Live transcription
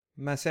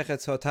Masechet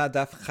Sotah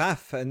Daf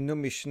Chaf, a new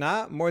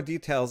Mishnah, more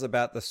details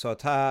about the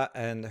Sotah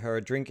and her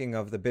drinking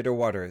of the bitter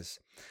waters.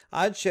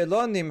 Ad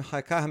shelo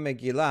nimchaka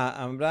Megillah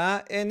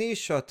amra eni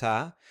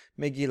shota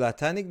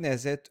Megillata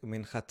nignezet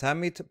uminchata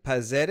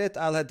mitpazeret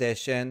al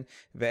hadeshen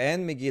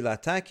ve'en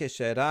Megillata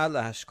keshera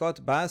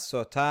lahashkot ba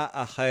Sotah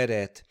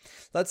acheret.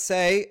 Let's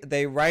say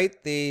they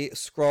write the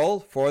scroll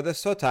for the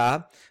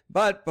Sotah,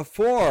 but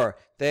before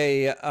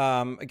they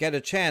get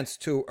a chance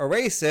to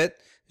erase it,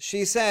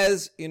 she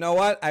says, you know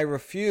what, I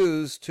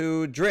refuse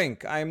to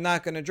drink. I'm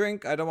not going to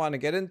drink. I don't want to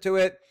get into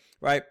it,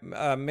 right?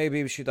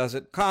 Maybe she does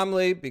it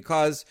calmly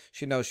because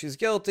she knows she's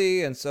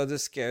guilty, and so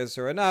this scares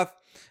her enough,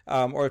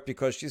 or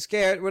because she's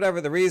scared,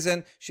 whatever the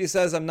reason, she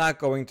says, I'm not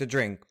going to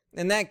drink.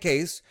 In that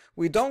case,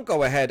 we don't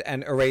go ahead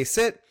and erase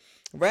it.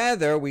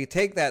 Rather, we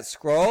take that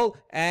scroll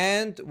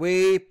and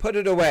we put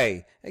it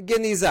away.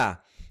 Geniza.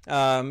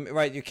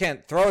 Right, you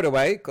can't throw it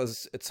away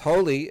because it's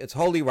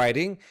holy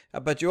writing,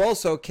 but you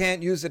also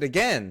can't use it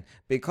again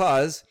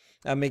because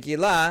a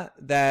Megillah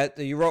that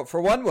you wrote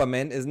for one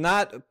woman is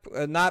not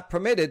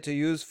permitted to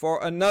use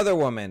for another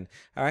woman.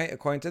 All right,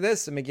 according to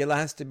this, the Megillah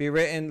has to be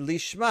written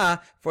lishma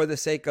for the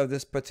sake of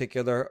this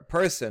particular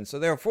person. So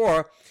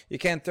therefore, you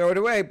can't throw it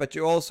away, but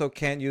you also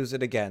can't use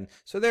it again.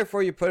 So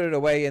therefore, you put it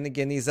away in the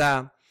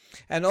genizah.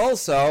 And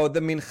also, the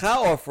mincha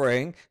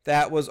offering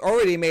that was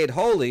already made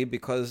holy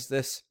because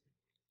this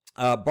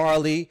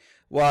barley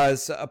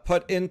was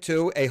put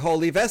into a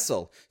holy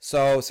vessel.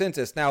 So since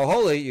it's now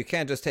holy, you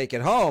can't just take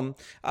it home.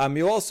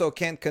 You also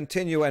can't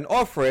continue and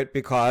offer it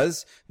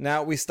because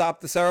now we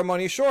stopped the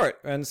ceremony short.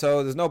 And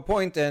so there's no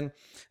point in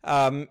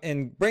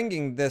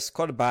bringing this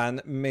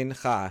korban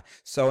mincha.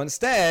 So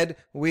instead,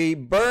 we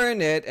burn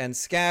it and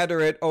scatter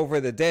it over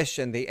the dish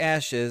and the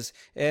ashes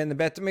in the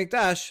Bet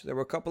HaMikdash. There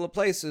were a couple of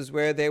places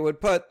where they would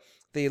put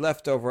the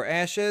leftover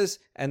ashes,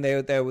 and they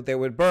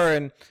would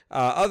burn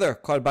other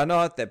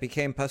korbanot that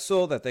became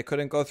pasul, that they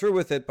couldn't go through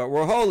with it, but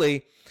were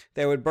holy.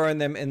 They would burn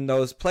them in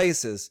those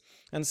places.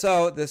 And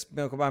so this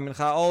korban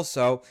mincha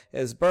also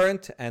is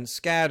burnt and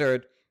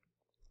scattered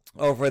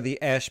over the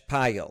ash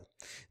pile.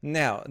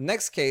 Now,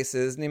 next case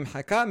is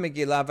Nimchaka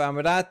Megillah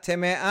v'amra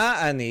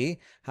teme'a ani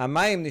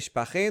hamayim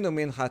nishpachin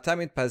uminchata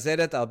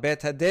mitpazeret al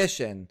bet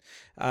hadeshen.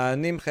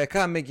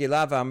 Nimchaka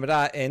Megillah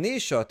v'amra eni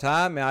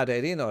shota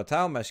me'arerin ota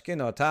u'mashkin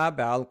ota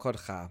be'al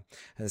korcha.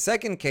 The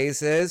second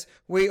case is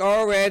we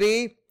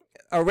already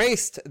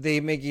erased the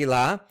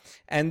Megillah,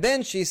 and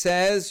then she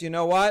says, you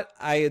know what,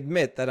 I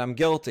admit that I'm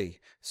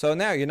guilty. So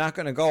now you're not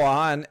going to go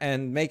on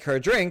and make her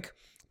drink,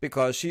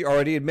 because she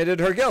already admitted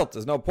her guilt.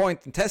 There's no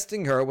point in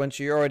testing her when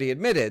she already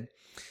admitted.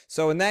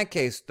 So in that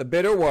case, the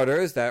bitter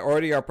waters that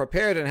already are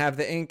prepared and have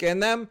the ink in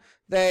them,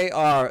 they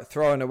are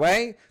thrown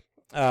away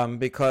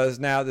because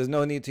now there's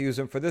no need to use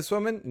them for this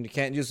woman, and you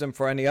can't use them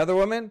for any other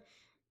woman.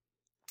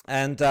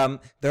 And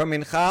the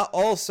mincha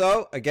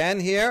also,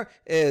 again here,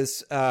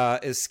 is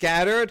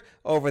scattered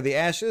over the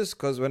ashes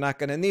because we're not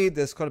going to need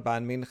this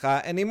korban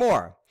mincha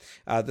anymore.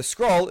 The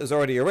scroll is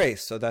already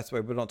erased, so that's why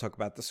we don't talk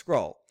about the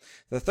scroll.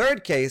 The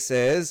third case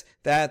is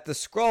that the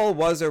scroll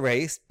was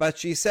erased, but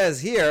she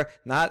says here,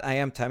 not I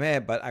am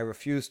tameh, but I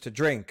refuse to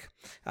drink.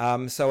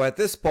 So at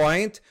this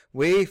point,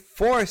 we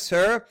force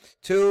her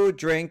to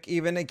drink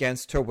even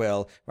against her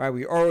will. Right?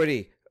 We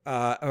already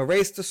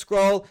erase the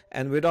scroll,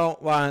 and we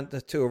don't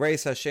want to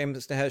erase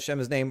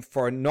Hashem's name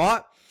for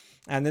naught.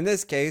 And in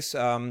this case,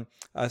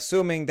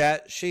 assuming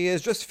that she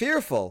is just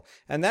fearful,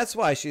 and that's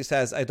why she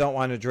says, I don't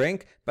want to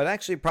drink, but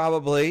actually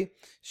probably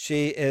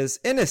she is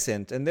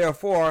innocent, and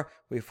therefore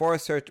we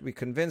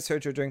convince her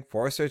to drink,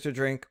 force her to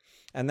drink,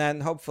 and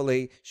then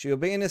hopefully she will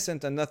be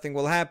innocent and nothing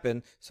will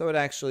happen, so it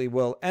actually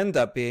will end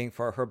up being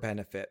for her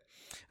benefit.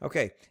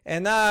 Okay,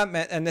 and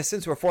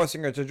since we're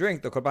forcing her to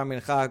drink, the Korban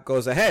Mincha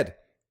goes ahead.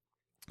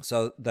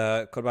 So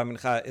the korban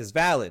mincha is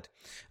valid.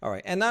 All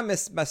right. Ena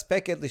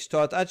maspeket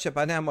lishtot ad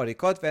shepaneh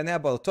morikot ve'eneh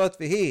boltot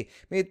v'hi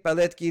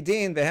mitpalet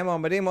gidin ve'hem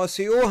omrim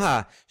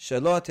osiuha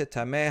shelo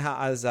tetameh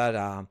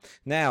ha'azara.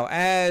 Now,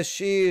 as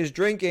she is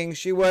drinking,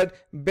 she would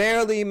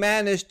barely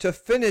manage to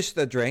finish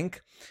the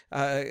drink.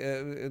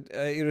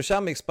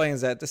 Yerushalmi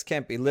explains that this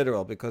can't be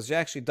literal because she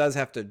actually does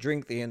have to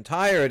drink the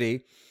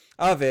entirety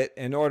of it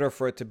in order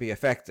for it to be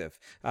effective.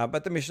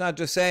 But the Mishnah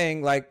just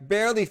saying, like,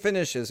 barely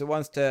finishes. It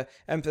wants to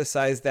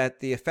emphasize that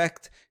the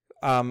effect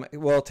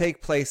will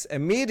take place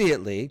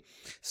immediately.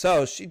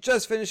 So she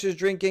just finishes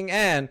drinking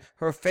and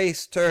her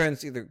face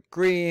turns either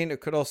green, it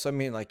could also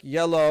mean like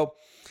yellow,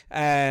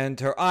 and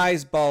her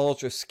eyes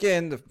bulge, her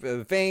skin,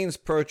 the veins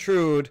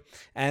protrude,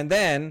 and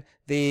then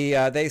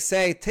they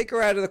say, take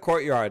her out of the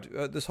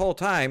courtyard. This whole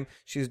time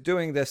she's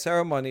doing the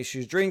ceremony,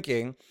 she's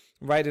drinking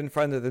right in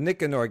front of the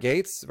Nicanor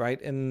gates,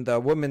 right in the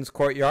women's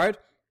courtyard.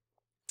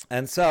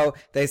 And so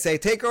they say,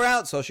 take her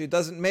out so she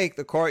doesn't make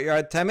the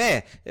courtyard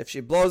tameh. If she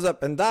blows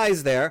up and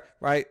dies there,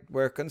 right,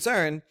 we're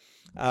concerned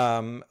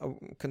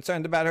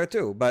about her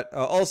too, but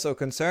also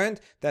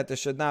concerned that there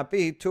should not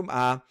be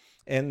tum'ah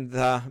in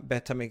the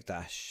Bet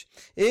HaMikdash.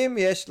 Im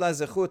yesh la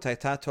zechut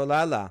hayta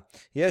tola la.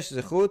 Yesh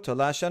zechut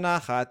tola shana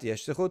achat.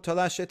 Yesh zechut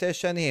tola shete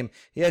shanim.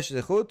 Yesh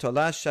zechut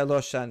tola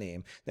shalosh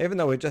shanim. Even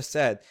though we just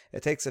said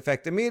it takes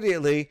effect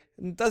immediately,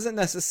 it doesn't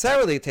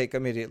necessarily take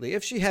immediately.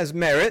 If she has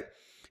merit,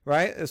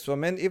 right, this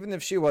woman, even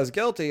if she was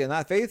guilty and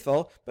not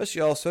faithful, but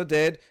she also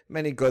did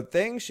many good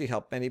things. She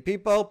helped many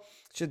people.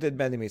 She did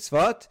many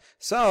mitzvot.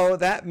 So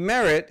that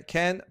merit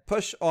can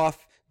push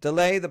off,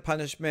 delay the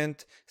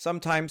punishment,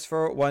 sometimes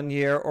for 1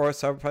 year, or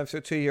sometimes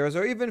for 2 years,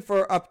 or even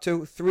for up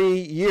to 3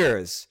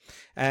 years.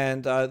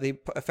 And the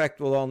effect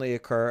will only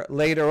occur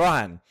later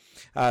on.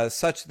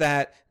 Such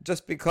that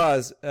just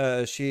because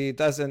she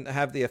doesn't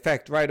have the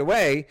effect right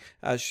away,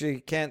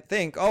 she can't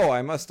think, oh,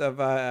 I must have,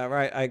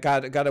 I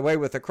got away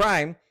with a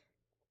crime.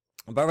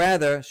 But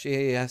rather,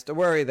 she has to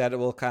worry that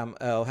it'll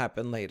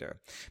happen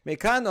later.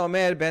 Mikan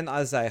omer ben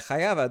Azai,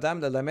 chayav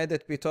adam lelamed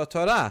et bito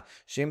Torah,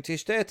 shim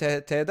tishte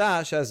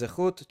teda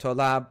shazechut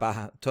tola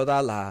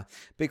laha.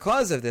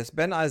 Because of this,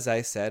 Ben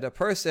Azai said, a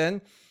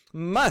person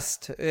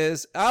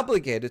is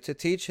obligated to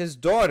teach his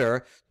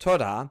daughter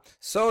Torah,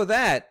 so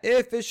that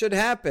if it should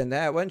happen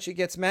that when she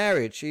gets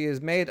married, she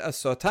is made a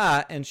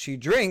Sotah and she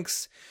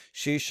drinks,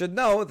 she should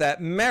know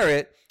that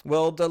merit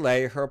will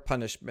delay her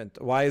punishment.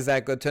 Why is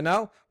that good to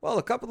know? Well,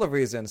 a couple of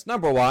reasons.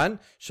 Number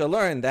one, she'll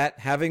learn that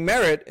having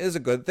merit is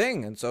a good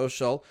thing, and so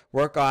she'll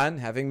work on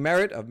having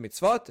merit of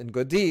mitzvot and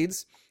good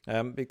deeds,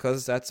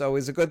 because that's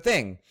always a good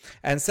thing.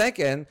 And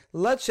second,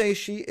 let's say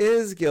she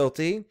is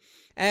guilty,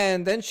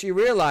 and then she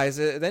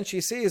realizes, then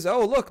she sees,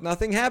 oh, look,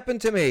 nothing happened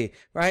to me,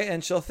 right?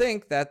 And she'll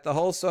think that the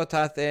whole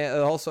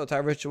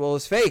Sotah ritual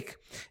is fake.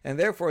 And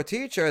therefore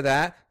teach her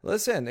that,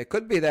 listen, it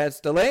could be that it's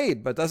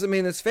delayed, but doesn't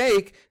mean it's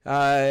fake.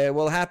 It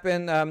will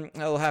happen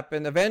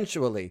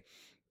eventually.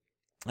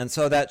 And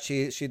so that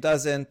she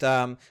doesn't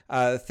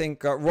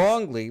think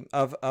wrongly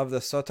of the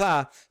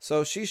Sotah,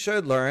 so she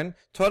should learn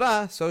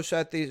Torah, so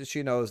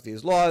she knows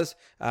these laws.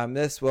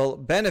 This will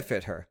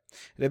benefit her.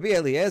 Rabbi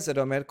Eliezer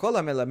Omer Kol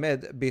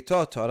HaMelamed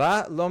Bito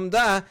Torah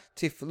Lomda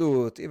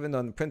Tiflut. Even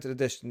though in the printed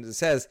edition it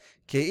says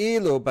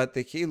Ki'ilu, but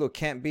the Ki'ilu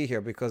can't be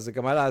here because the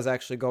Gemara is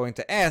actually going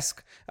to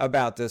ask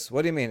about this.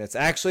 What do you mean? It's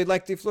actually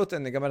like Tiflut,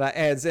 and the Gemara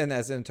adds in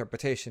as an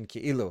interpretation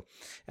Ki'ilu.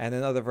 And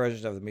in other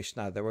versions of the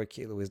Mishnah, the word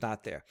Ki'ilu is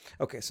not there.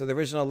 Okay, so the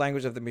original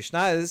language of the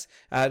Mishnah is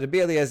Rabbi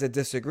Eliezer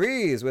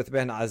disagrees with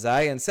Ben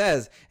Azai and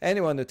says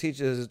anyone who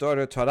teaches his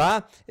daughter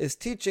Torah is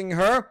teaching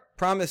her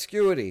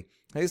promiscuity.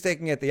 He's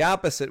taking it the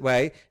opposite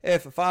way.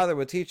 If a father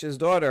would teach his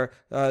daughter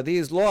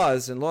these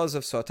laws and laws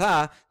of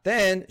Sotah,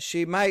 then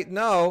she might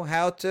know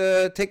how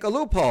to take a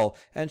loophole,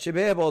 and she'll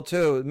be able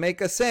to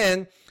make a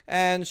sin,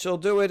 and she'll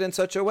do it in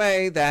such a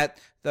way that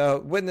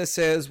the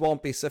witnesses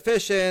won't be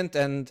sufficient,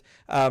 and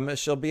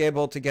she'll be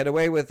able to get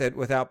away with it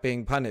without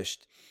being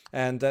punished.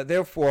 And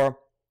therefore,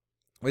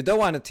 we don't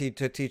want to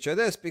teach her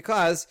this,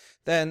 because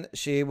then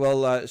she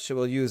will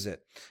use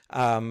it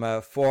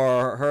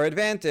for her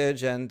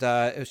advantage, and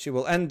she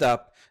will end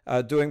up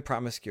doing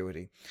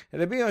promiscuity.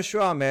 Rabbi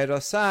Yoshua Omer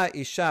Osa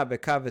isha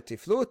bekav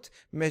tiflut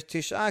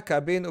metisha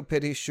kabin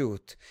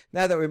uperishut.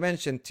 Now that we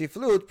mentioned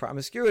tiflut,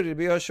 promiscuity,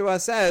 Rabbi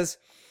Yoshua says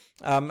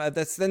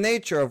that's the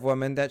nature of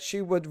women, that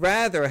she would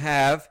rather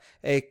have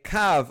a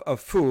kav of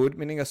food,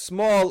 meaning a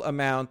small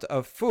amount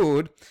of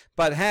food,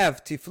 but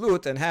have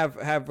tiflut and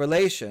have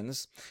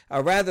relations,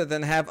 rather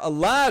than have a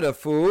lot of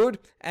food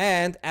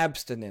and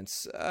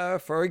abstinence.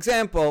 For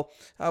example,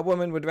 a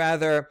woman would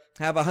rather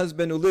have a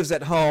husband who lives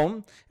at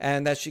home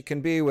and that she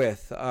can be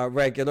with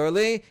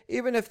regularly,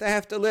 even if they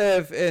have to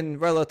live in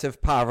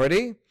relative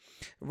poverty,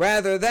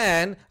 rather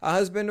than a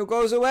husband who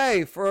goes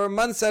away for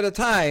months at a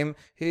time.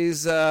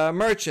 He's a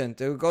merchant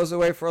who goes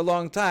away for a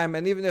long time,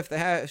 and even if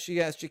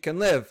she can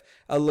live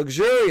a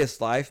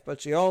luxurious life, but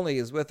she only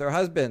is with her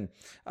husband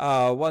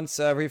once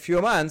every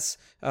few months,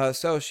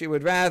 so she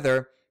would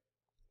rather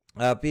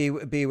be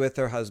with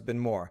her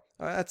husband more.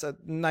 That's a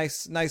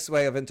nice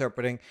way of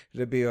interpreting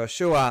Rabbi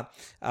Yoshua.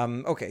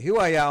 Okay, Hu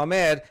haya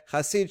omer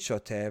chasid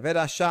shoteh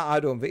ve'rasha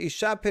arum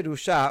ve'isha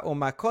perusha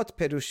umakot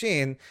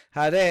perushin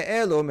hare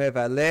elu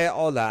mevale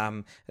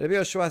olam. Rabbi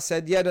Yoshua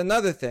said yet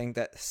another thing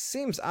that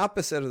seems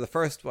opposite of the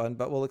first one,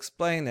 but we'll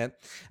explain it.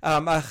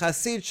 A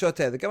chasid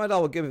shoteh. The Gemara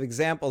will give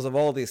examples of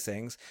all these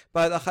things,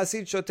 but a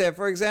chasid shoteh,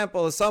 for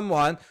example, is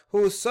someone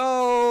who's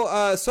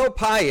so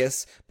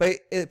pious, but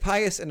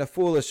pious in a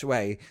foolish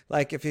way.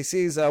 Like if he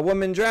sees a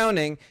woman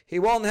drowning, he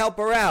won't help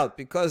her out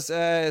because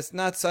it's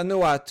not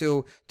sanua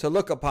to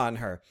look upon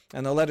her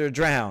and to let her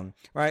drown,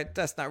 right?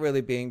 That's not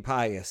really being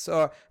pious.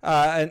 Or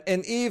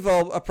an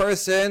evil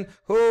person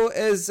who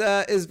is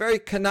very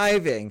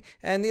conniving,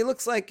 and he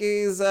looks like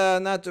he's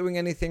not doing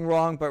anything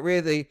wrong, but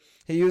really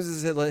he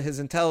uses his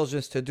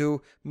intelligence to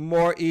do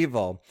more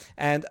evil.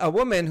 And a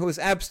woman who is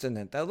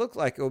abstinent, that looks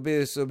like it will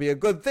be a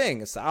good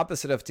thing. It's the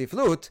opposite of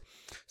tiflut.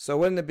 So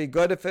wouldn't it be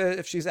good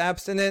if she's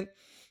abstinent?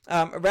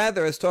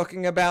 Rather, is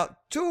talking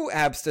about too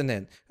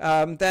abstinent,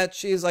 that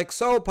she's like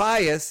so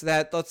pious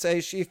that, let's say,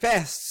 she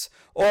fasts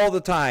all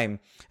the time,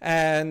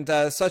 and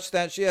such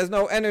that she has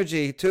no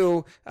energy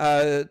to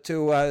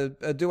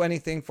do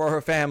anything for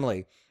her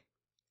family.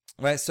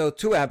 Right, so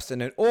too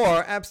abstinent,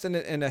 or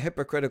abstinent in a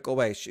hypocritical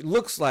way. She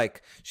looks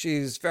like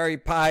she's very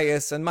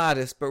pious and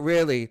modest, but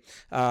really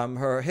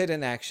her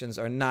hidden actions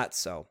are not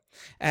so.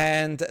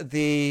 And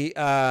the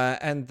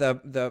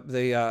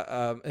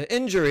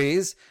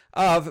injuries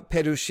of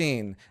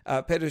Perushin.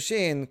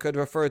 Perushin could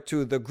refer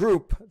to the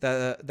group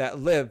that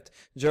lived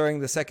during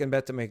the second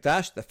Bet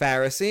HaMikdash, the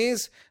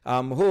Pharisees,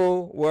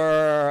 who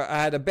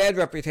had a bad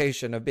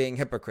reputation of being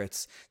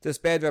hypocrites. This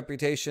bad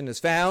reputation is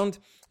found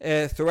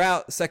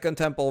throughout Second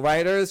Temple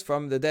writers,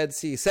 from the Dead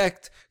Sea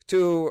sect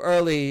to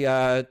early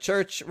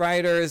church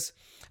writers.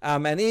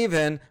 And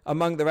even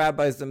among the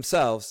rabbis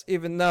themselves,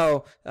 even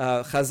though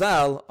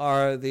Chazal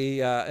are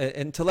the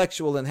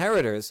intellectual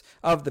inheritors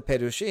of the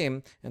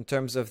Perushim in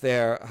terms of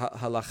their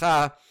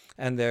halacha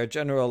and their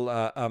general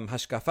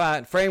hashkafa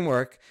and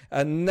framework,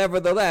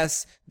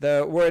 nevertheless,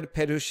 the word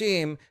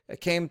Perushim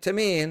came to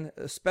mean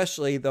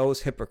especially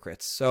those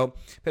hypocrites. So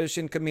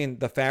Perushim could mean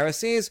the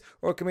Pharisees,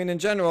 or it could mean in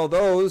general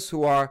those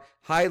who are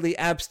highly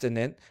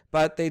abstinent,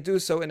 but they do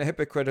so in a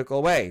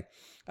hypocritical way.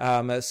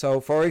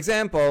 So, for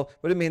example,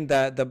 what do you mean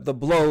the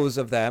blows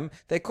of them?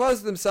 They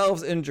cause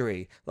themselves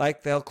injury.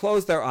 Like they'll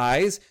close their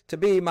eyes to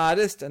be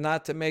modest and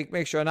not to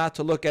make sure not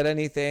to look at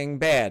anything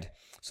bad.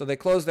 So they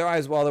close their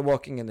eyes while they're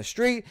walking in the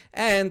street,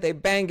 and they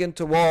bang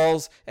into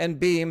walls and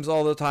beams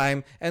all the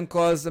time and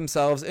cause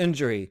themselves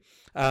injury.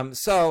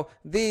 So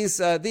these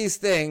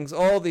things,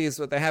 all these,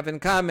 what they have in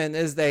common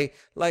is they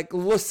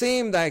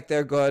seem like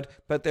they're good,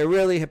 but they're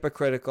really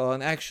hypocritical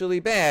and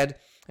actually bad.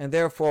 And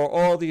therefore,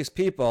 all these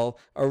people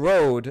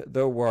erode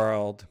the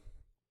world.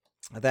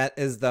 That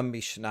is the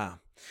Mishnah.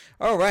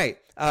 All right.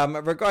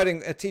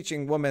 Regarding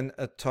teaching women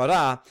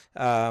Torah,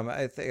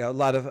 I think a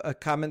lot of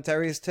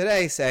commentaries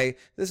today say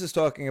this is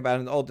talking about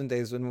in the olden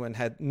days when women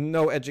had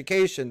no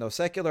education, no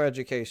secular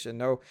education,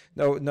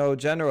 no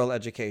general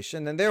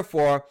education, and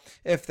therefore,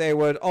 if they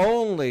would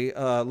only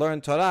learn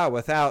Torah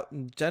without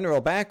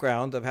general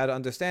background of how to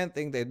understand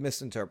things, they'd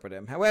misinterpret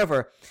them.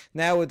 However,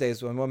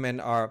 nowadays when women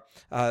are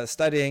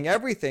studying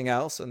everything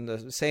else on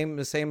the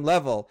same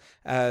level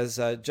as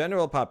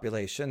general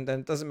population,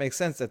 then it doesn't make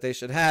sense that they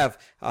should have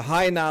a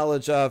high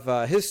knowledge of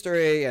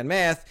history and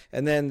math,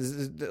 and then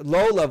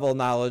low-level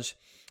knowledge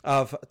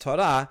of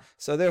Torah.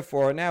 So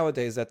therefore,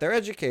 nowadays that they're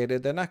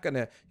educated, they're not going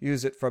to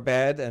use it for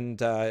bad and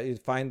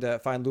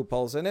find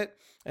loopholes in it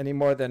any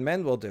more than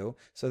men will do.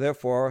 So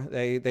therefore,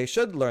 they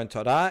should learn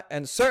Torah,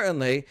 and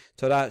certainly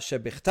Torah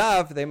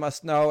shebichtav they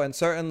must know, and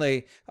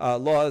certainly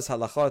laws,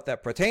 halachot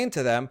that pertain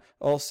to them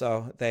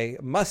also they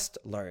must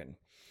learn.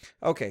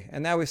 Okay,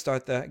 and now we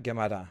start the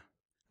Gemara.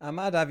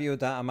 Amar Rav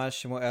Yehuda Amar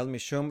Shmuel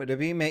Mishum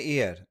Rabbi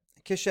Meir.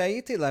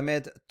 כשהייתי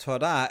למד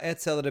תורה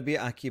אצל רבי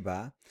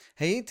עקיבא,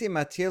 הייתי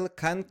מטיל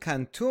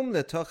קנקנטום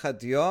לתוך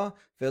הדיו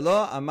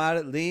ולא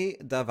אמר לי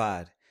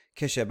דבר.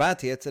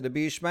 כשבאתי אצל רבי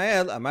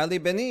ישמעאל, אמר לי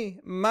בני,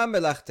 מה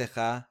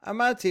מלאכתך?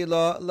 אמרתי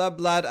לו,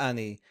 לבלד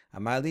אני.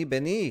 אמר לי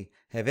בני,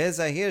 הווה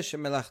זהיר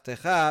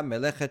שמלאכתך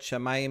מלאכת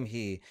שמיים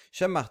היא,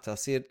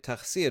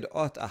 שמחסיר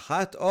אות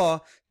אחת או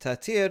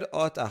תתיר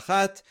אות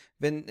אחת,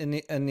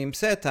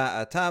 ונמצאת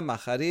אתה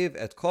מחריב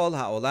את כל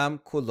העולם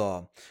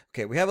כולו.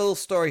 Okay, we have a little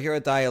story here, a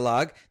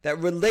dialogue, that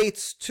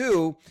relates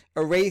to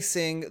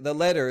erasing the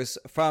letters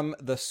from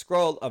the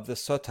scroll of the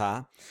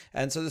Sotah.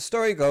 And so the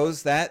story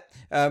goes that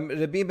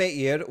Rabbi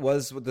Meir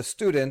was the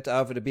student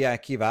of Rabbi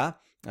Akiva.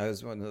 He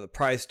was one of the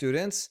prize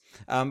students,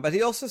 but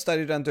he also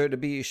studied under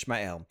Rabbi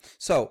Ishmael.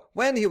 So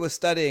when he was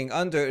studying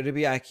under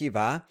Rabbi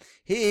Akiva,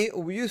 he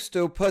used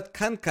to put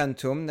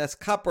kankantum, that's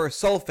copper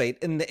sulfate,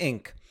 in the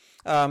ink.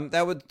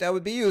 That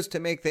would be used to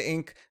make the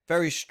ink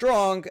very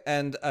strong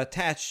and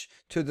attach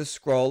to the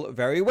scroll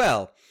very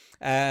well.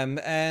 And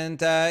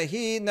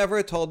he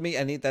never told me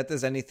that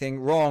there's anything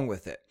wrong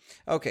with it.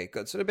 Okay,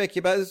 good. So Rabbi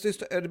Akiva is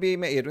just Rabbi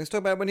Meir. He's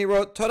talking about when he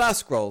wrote Torah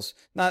scrolls,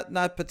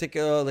 not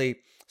particularly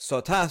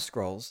Sotah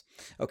scrolls.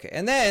 Okay,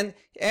 and then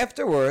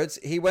afterwards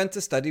he went to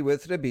study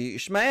with Rabbi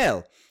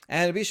Ishmael,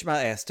 and Rabbi Ishmael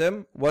asked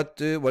him,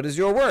 "What is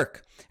your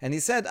work?" And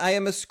he said, "I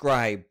am a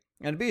scribe."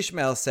 And Rabbi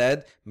Ishmael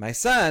said, "My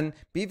son,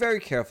 be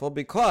very careful,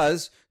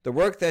 because the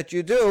work that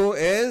you do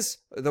is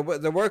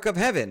the work of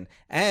heaven,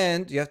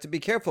 and you have to be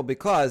careful,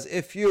 because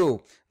if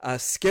you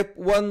skip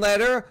one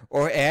letter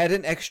or add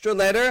an extra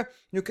letter,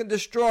 you can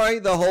destroy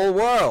the whole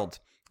world."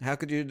 How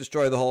could you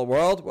destroy the whole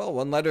world? Well,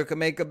 one letter can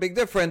make a big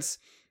difference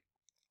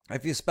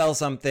if you spell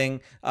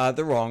something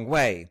the wrong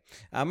way.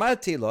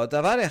 אמרתי לו,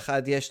 דבר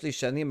אחד יש לי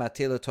שאני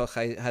מטיל לתוך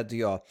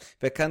הדיו,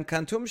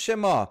 וקנקנטום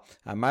שמו.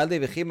 אמר לי,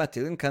 וכי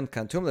מטילים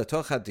קנקנטום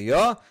לתוך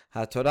הדיו?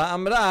 התורה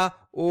אמרה,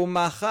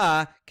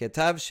 ומחה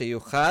כתב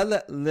שיוכל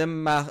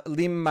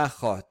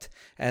למחות.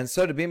 And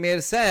so Rabbi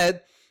Meir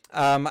said,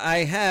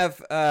 I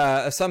have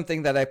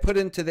something that I put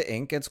into the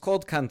ink. It's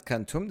called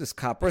kankantum, this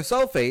copper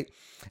sulfate,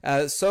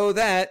 so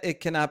that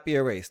it cannot be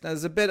erased. Now,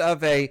 there's a bit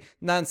of a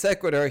non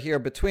sequitur here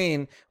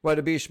between what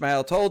Rabbi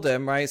Ishmael told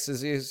him. Right,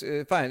 says,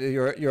 "Fine,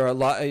 you're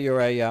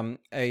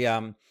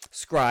a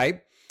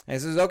scribe, And he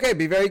says, okay,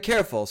 be very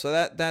careful. So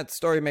that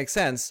story makes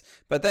sense.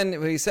 But then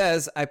when he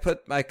says, I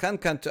put my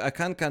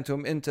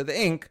kankantum into the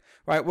ink,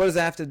 right? What does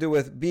that have to do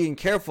with being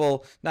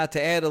careful not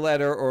to add a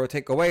letter or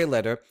take away a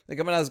letter? The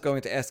Gemara is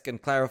going to ask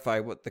and clarify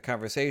what the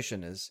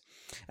conversation is.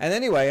 And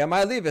anyway,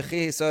 Amar li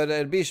v'chi, so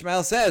Rabbi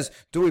Ishmael says,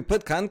 do we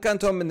put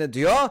kankantum in the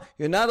dio?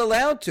 You're not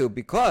allowed to,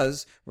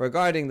 because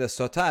regarding the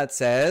Sotah, it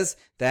says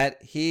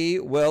that he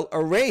will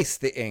erase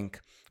the ink,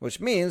 which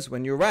means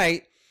when you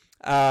write,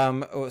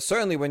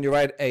 certainly when you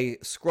write a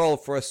scroll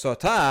for a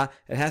Sotah,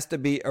 it has to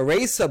be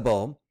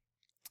erasable.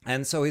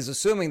 And so he's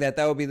assuming that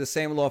would be the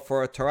same law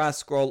for a Torah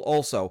scroll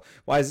also.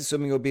 Why is he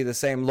assuming it would be the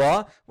same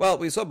law? Well,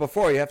 we saw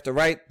before, you have to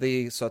write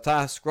the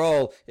Sotah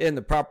scroll in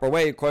the proper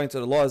way according to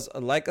the laws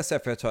like a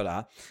Sefer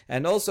Torah.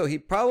 And also he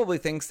probably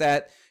thinks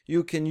that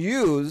you can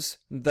use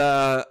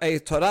a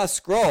Torah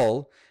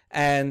scroll,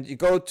 and you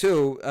go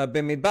to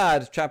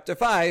Bimidbar, chapter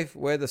 5,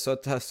 where the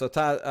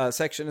Sotah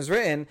section is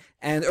written,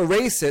 and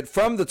erase it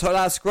from the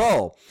Torah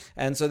scroll.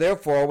 And so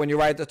therefore, when you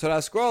write the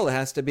Torah scroll, it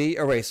has to be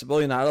erasable.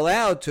 You're not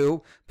allowed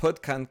to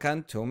put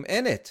kankantum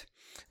in it.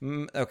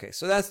 Okay,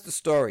 so that's the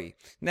story.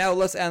 Now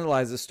let's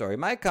analyze the story.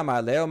 What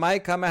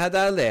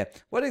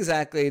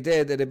exactly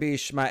did Rabbi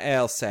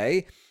Ishmael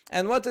say?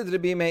 And what did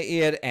Rabbi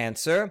Meir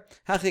answer?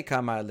 Hachi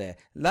kamar le,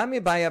 lami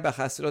baya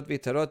b'chasrot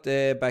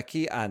v'tarot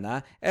baki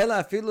ana,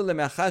 ela afilu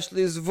lemechash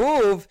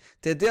lizvuv,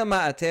 tedir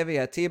ma'ateh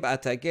v'yatib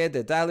atageh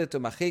dedalit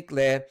u'machik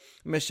le,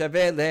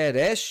 meshave le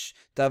resh,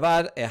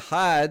 davar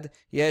ehad,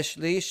 yesh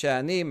li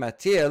shani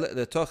matil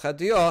letoch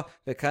hadio,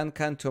 v'kan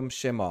kantum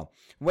shemo.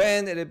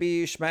 When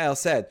Rabbi Ishmael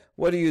said,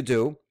 what do you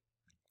do?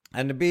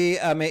 And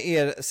Rabbi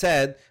Meir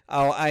said,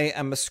 I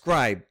am a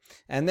scribe.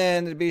 And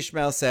then Rabbi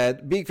Ishmael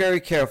said, be very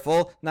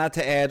careful not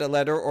to add a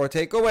letter or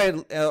take away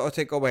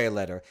a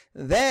letter.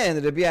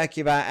 Then Rabbi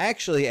Akiva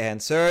actually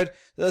answered,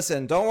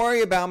 listen, don't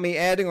worry about me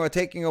adding or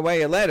taking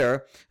away a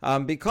letter,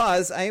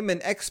 because I am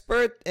an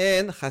expert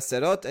in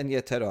chaserot and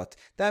yeterot.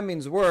 That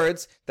means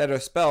words that are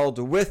spelled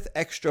with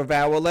extra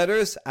vowel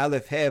letters,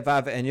 aleph, he,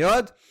 vav, and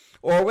yod,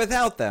 or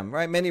without them,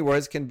 right? Many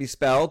words can be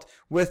spelled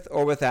with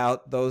or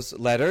without those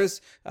letters.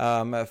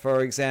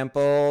 For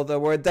example, the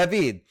word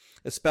David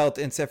is spelled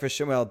in Sefer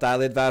Shmuel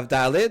Dalid Vav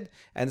Dalid,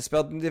 and it's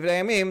spelled in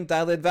Divrei Yamim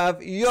Dalid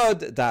Vav Yod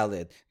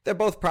Dalid. They're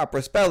both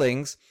proper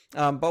spellings,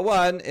 but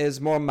one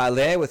is more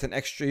maleh with an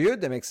extra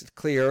yud that makes it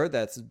clear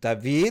that's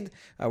David,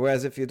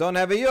 whereas if you don't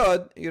have a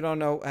yod, you don't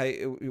know,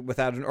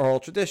 without an oral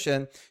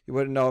tradition, you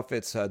wouldn't know if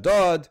it's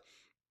Dod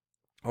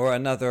or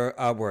another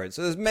word.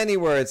 So there's many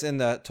words in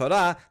the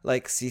Torah,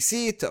 like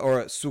sisit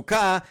or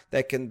sukkah,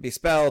 that can be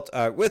spelled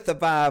with a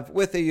vav,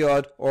 with a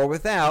yod, or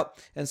without.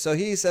 And so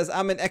he says,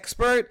 I'm an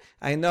expert.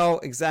 I know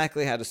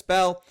exactly how to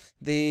spell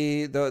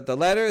the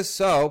letters,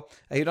 so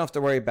you don't have to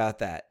worry about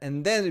that.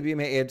 And then Rabbi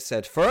Meir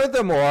said,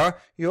 furthermore,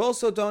 you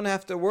also don't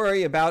have to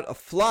worry about a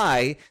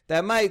fly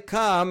that might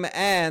come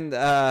and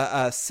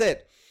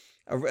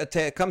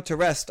come to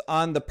rest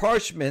on the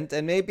parchment,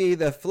 and maybe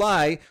the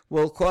fly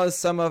will cause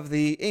some of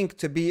the ink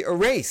to be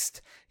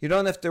erased. You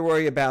don't have to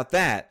worry about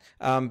that,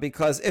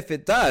 because if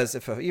it does,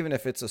 even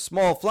if it's a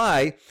small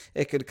fly,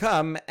 it could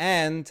come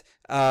and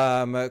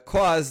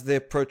cause the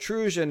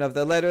protrusion of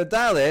the letter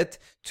Dalet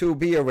to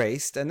be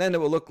erased, and then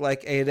it will look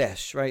like a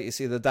resh, right? You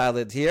see the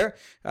Dalet here.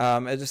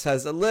 It just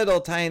has a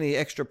little tiny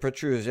extra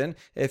protrusion.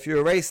 If you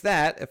erase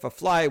that, if a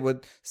fly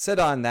would sit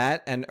on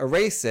that and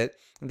erase it,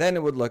 then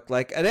it would look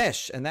like a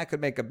resh, and that could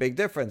make a big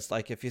difference.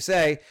 Like if you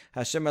say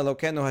Hashem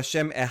Elokeinu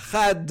Hashem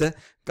Echad,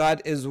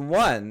 God is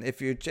one. If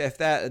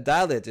that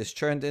dalit is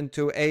turned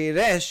into a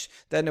resh,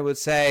 then it would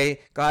say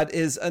God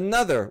is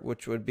another,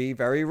 which would be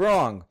very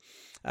wrong.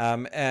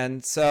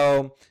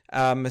 So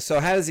how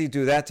does he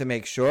do that to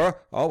make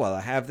sure? Oh, well,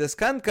 I have this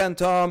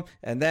kankantom,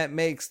 and that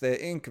makes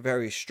the ink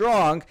very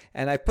strong,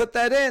 and I put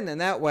that in, and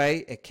that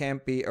way it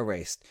can't be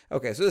erased.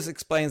 Okay, so this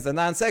explains the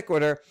non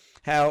sequitur,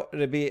 how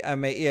Rabbi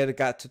Meir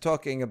got to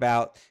talking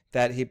about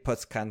that he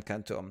puts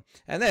kankantum.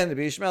 And then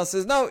Rabbi Ishmael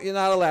says, no, you're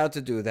not allowed to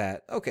do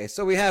that. Okay,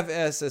 so we have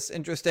this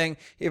interesting,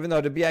 even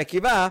though Rabbi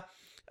Akiva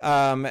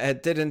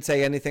it didn't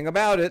say anything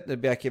about it.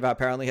 Rabbi Akiva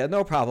apparently had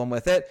no problem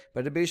with it,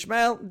 but Rabbi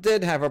Ishmael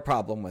did have a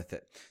problem with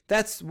it.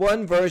 That's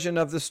one version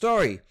of the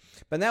story.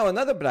 But now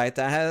another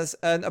Braita has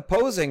an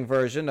opposing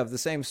version of the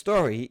same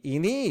story.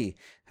 Ini,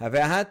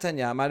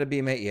 Havehatanya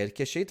Rabbi Meir,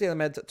 Keshiti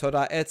Elmed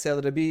Torah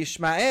Etzel Rabbi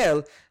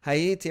Ishmael,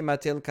 Hayiti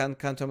Matil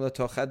Kankantum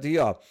Letoch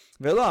Hadio.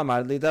 Velo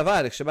Amar Li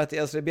Davar, Shabati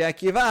El Rabbi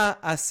Akiva,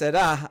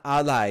 Aserah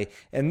Alai.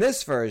 In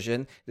this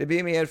version,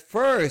 Rabbi Meir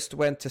first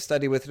went to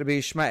study with Rabbi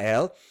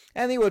Ishmael,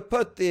 and he would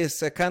put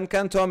this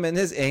kankantom in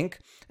his ink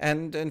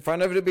and in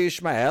front of Rabbi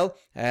Ishmael,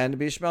 and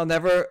Rabbi Ishmael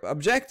never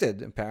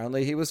objected.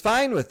 Apparently he was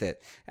fine with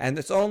it. And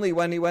it's only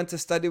when he went to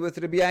study with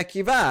Rabbi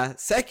Akiva,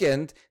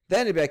 second,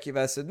 then Rabbi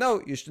Akiva said,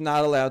 no, you're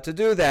not allowed to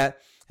do that.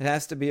 It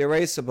has to be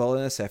erasable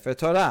in a Sefer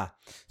Torah.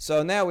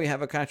 So now we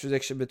have a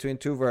contradiction between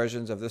two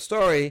versions of the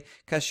story.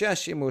 Kashya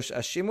shimush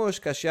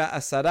ashimush, kashya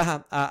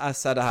asaraha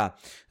asaraha.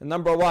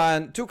 Number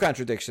one, two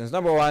contradictions.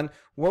 Number one,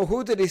 well,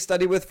 who did he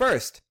study with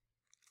first?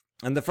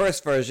 In the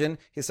first version,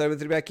 he started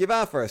with Rabbi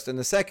Akiva first. In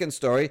the second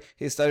story,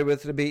 he started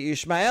with Rabbi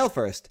Ishmael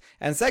first.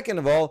 And second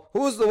of all,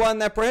 who's the one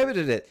that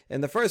prohibited it?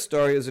 In the first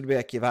story, it was Rabbi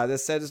Akiva that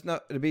said it's no,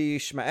 Rabbi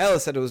Ishmael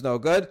said it was no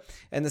good.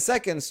 In the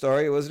second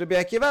story, it was Rabbi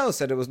Akiva who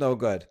said it was no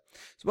good.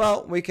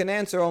 Well, we can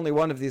answer only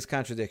one of these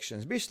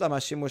contradictions. Bishlam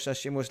hashimush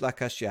hashimush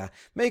lakashya.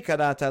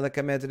 Meikarata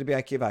lekamed Rabbi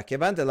Akiva.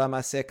 Kevan de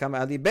lamase kam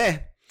ali beh.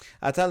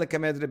 אתה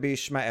לקמד רבי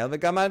ישמעאל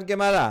וגמר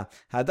גמרא.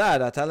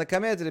 הדר, אתה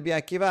לקמד רבי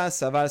עקיבא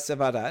סבר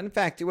סברה. In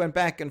fact, he went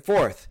back and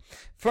forth.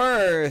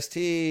 First,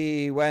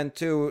 he went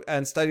to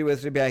and studied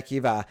with Rabbi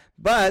Akiva,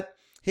 but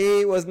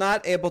he was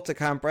not able to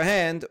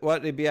comprehend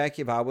what Rabbi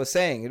Akiva was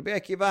saying. Rabbi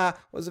Akiva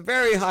was a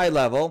very high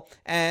level,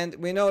 and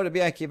we know Rabbi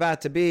Akiva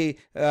to be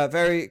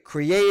very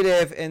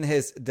creative in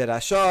his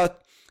derashot,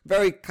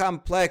 very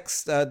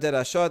complex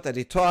derashot that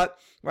he taught.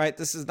 Right,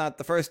 this is not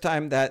the first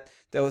time that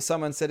there was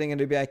someone sitting in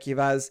Rabbi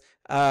Akiva's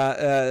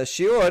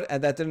shiur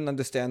and that didn't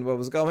understand what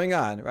was going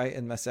on. Right,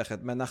 in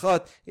Masechet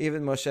Menachot,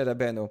 even Moshe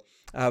Rabbeinu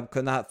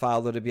could not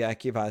follow Rabbi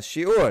Akiva's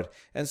shiur,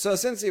 and so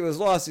since he was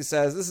lost, he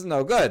says this is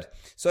no good.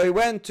 So he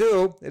went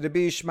to Rabbi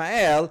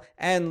Ishmael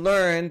and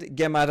learned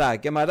Gemara.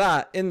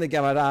 Gemara in the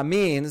Gemara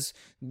means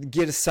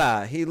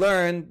girsa. He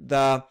learned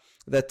the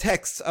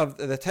text of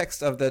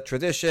the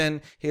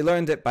tradition. He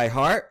learned it by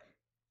heart.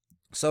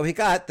 So he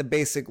got the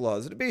basic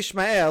laws. Rabbi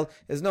Ishmael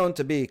is known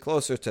to be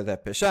closer to the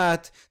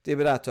Peshat,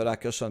 Dibrat Torah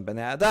Kirshon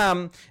Bnei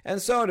Adam,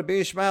 and so Rabbi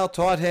Ishmael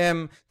taught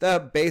him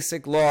the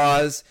basic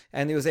laws,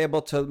 and he was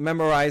able to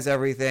memorize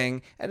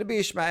everything. And Rabbi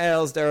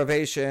Ishmael's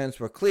derivations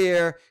were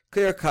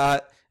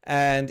clear-cut,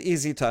 and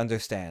easy to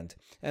understand.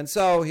 And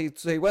so he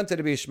went to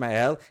Rabbi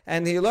Ishmael,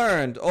 and he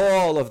learned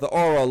all of the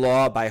oral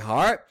law by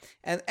heart.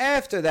 And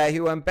after that, he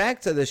went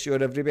back to the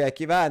shiur of Rabbi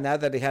Akiva, now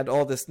that he had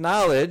all this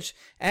knowledge,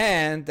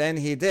 and then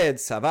he did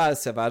savar,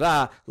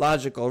 sevara,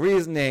 logical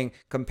reasoning,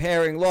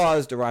 comparing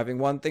laws, deriving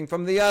one thing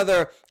from the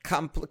other,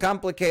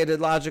 complicated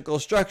logical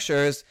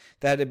structures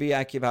that Rabbi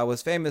Akiva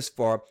was famous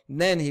for.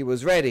 And then he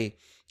was ready.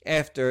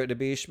 After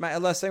Rabbi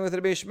Ishmael, same with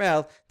Rabbi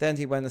Ishmael, then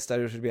he went and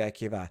studied with Rabbi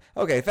Akiva.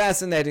 Okay,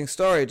 fascinating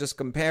story, just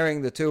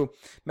comparing the two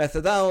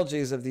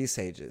methodologies of these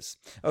sages.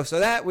 Oh, so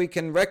that we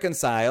can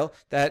reconcile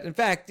that, in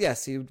fact,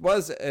 yes, he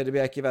was a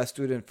Rabbi Akiva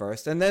student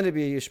first, and then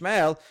Rabbi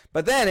Ishmael,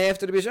 but then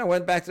after Rabbi Ishmael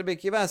went back to Rabbi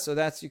Akiva, so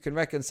that's, you can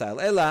reconcile.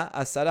 Ela,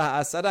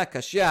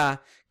 asara,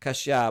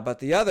 kashya. But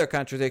the other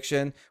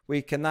contradiction,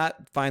 we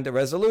cannot find a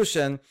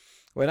resolution.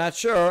 We're not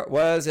sure,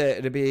 was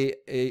it Rabbi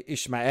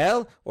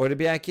Ishmael or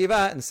Rabbi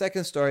Akiva in the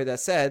second story that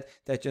said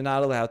that you're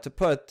not allowed to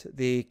put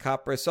the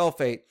copper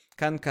sulfate,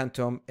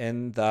 kankantum,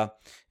 in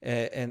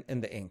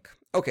the ink.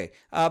 Okay,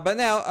 but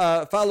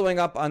now following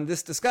up on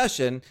this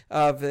discussion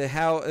of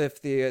how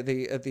if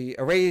the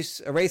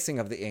erasing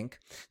of the ink,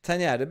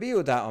 Tanya Rabbi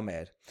Yehuda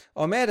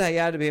Omer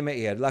haya Rabbi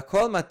Meir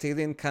lakol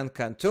matilin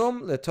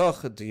kankantum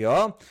letoch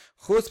dio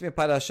chutz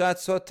miparashat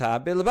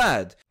Sotah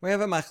bilvad. We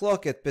have a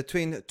machloket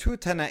between two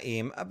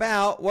Tanaim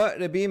about what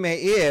Rabbi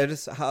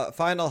Meir's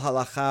final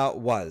halacha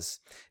was.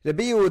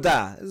 Rabbi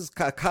Yehuda, this is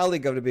a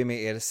colleague of Rabbi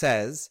Meir,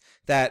 says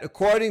that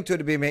according to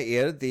Rabbi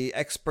Meir, the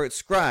expert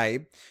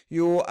scribe,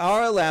 you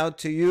are allowed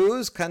to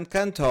use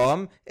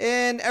kankantom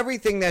in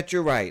everything that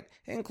you write,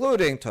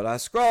 including Torah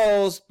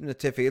scrolls,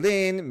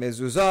 tefillin,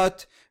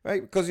 mezuzot,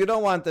 right? Because you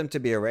don't want them to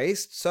be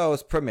erased, so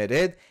it's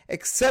permitted,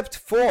 except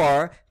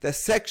for the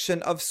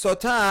section of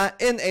Sotah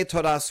in a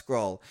Torah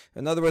scroll.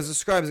 In other words, the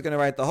scribe is going to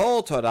write the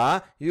whole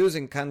Torah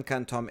using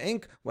kankantom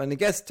ink. When he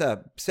gets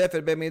to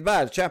Sefer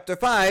Bemidbar, chapter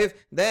 5,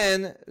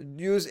 then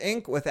use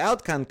ink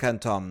without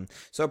kankantom.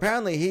 So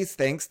apparently he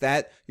thinks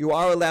that you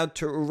are allowed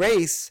to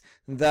erase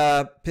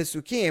the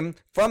Pesukim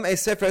from a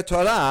Sefer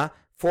Torah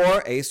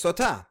for a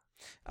Sotah.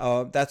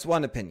 That's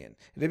one opinion.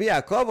 Rabbi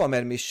Yaakov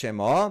omer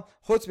mishemo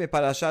chutz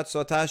miparashat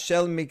Sotah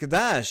shel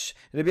mikdash.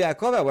 Rabbi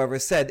Yaakov, however,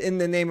 said in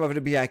the name of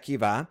Rabbi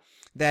Akiva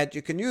that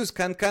you can use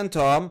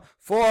kankantom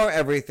for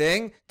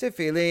everything,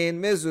 tefillin,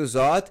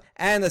 mezuzot,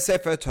 and the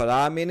Sefer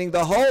Torah, meaning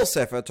the whole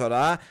Sefer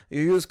Torah.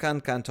 You use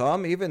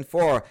kankantom even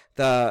for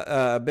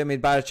the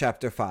Bemidbar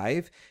chapter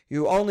 5.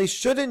 You only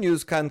shouldn't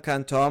use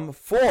kankantom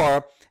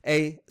for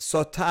a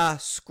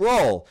Sotah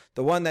scroll,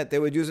 the one that they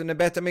would use in the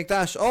Bet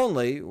HaMikdash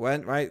only,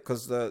 when, right,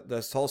 because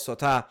the whole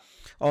Sotah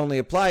only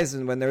applies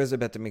when there is a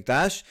Bet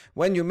HaMikdash.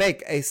 When you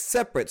make a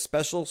separate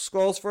special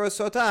scrolls for a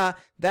Sotah,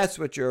 that's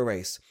what you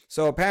erase.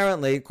 So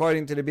apparently,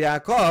 according to the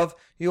Yaakov,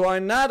 you are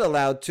not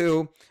allowed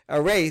to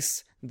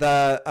erase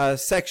the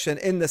section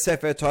in the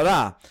Sefer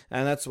Torah,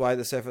 and that's why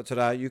the Sefer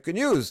Torah you can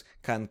use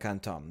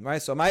kankantom, right?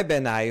 So my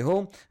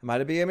benaihu,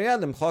 Rabbi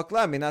Yirmiyah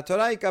limchok mina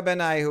Torah ika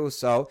benaihu.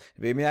 So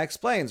Rabbi Yirmiyah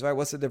explains, right?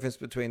 What's the difference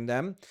between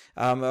them?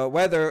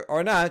 Whether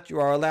or not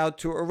you are allowed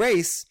to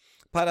erase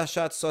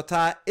Parashat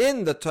Sotah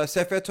in the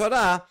Sefer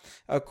Torah,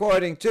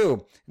 according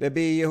to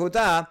Rabbi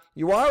Yehuda,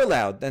 you are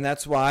allowed. And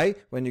that's why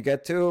when you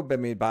get to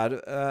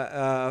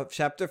Bemidbar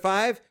chapter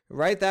 5,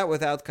 write that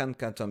without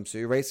kankantom. So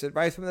you erase it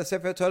right from the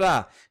Sefer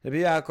Torah. Rabbi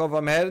Yaakov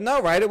Omer,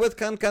 no, write it with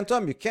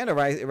kankantom. You can't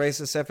erase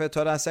the Sefer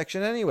Torah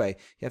section anyway.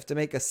 You have to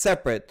make a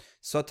separate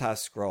Sotah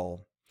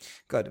scroll.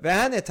 Good.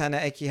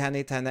 V'hanetanae ki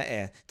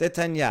hanetanae.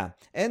 Detanya.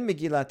 En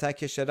megilata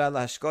keshera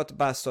lashkot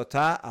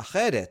basota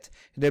acheret.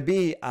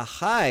 Rabbi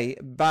Achai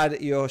bar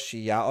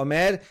Yoshia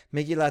omer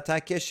megilata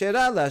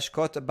keshera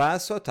lashkot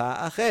basota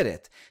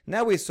acheret.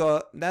 Now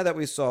that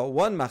we saw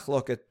one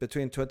machloket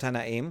between two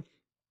Tanaim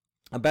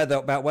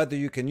about whether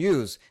you can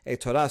use a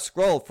Torah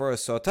scroll for a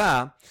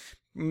sotah,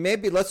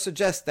 maybe let's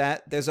suggest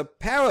that there's a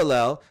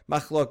parallel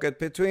machloket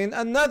between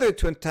another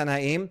two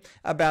Tanaim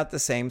about the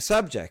same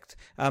subject.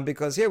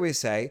 Because here we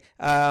say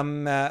a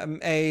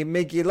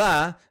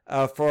Megillah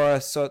for a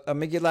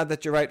Megillah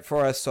that you write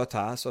for a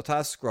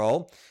sotah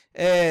scroll,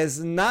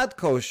 is not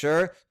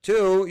kosher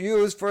to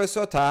use for a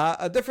sotah,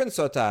 a different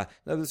sotah.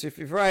 In other words, if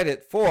you write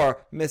it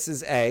for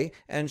Mrs. A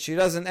and she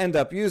doesn't end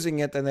up using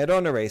it and they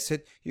don't erase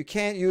it, you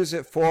can't use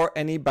it for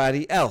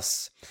anybody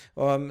else.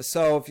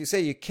 So if you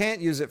say you can't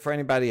use it for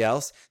anybody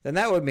else, then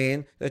that would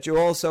mean that you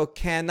also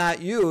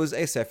cannot use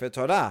a Sefer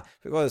Torah,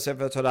 because a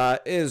Sefer Torah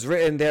is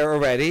written there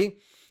already,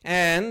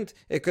 and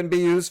it can be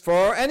used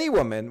for any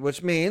woman,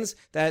 which means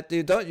that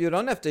you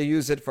don't have to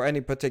use it for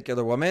any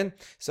particular woman.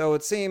 So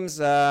it seems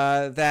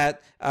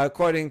that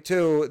according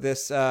to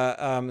this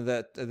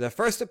the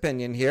first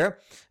opinion here,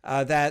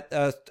 that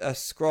a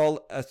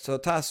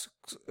sotah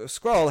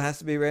scroll has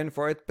to be written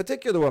for a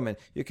particular woman.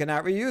 You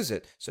cannot reuse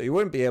it, so you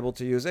wouldn't be able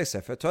to use a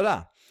Sefer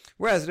Torah.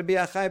 Whereas Rabbi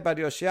Achai bar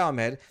Yoshia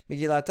omer,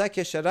 Megilata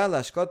keshera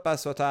lashkot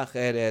basota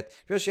acheret.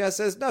 Yoshia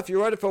says, no, if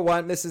you wrote it for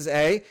one Mrs.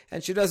 A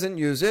and she doesn't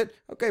use it,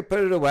 okay, put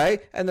it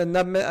away, and then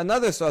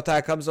another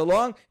sotah comes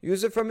along,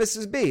 use it for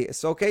Mrs. B.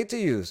 It's okay to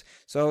use.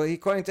 So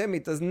according to him,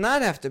 it does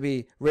not have to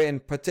be written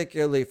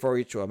particularly for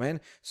each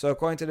woman. So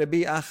according to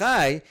Rabbi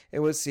Achai,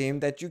 it would seem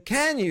that you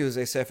can use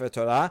a Sefer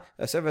Torah.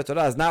 A Sefer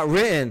Torah is not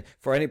written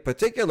for any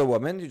particular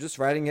woman. You're just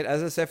writing it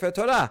as a Sefer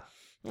Torah.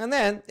 And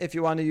then, if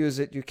you want to use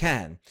it, you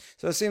can.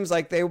 So it seems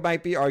like they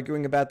might be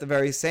arguing about the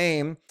very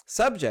same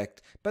subject.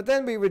 But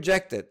then we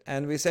reject it,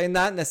 and we say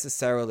not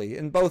necessarily,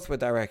 in both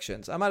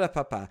directions. Amar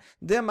Papa,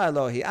 Dema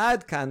lohi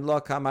ad kan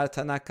lo kamar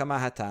tanakama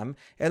hatam,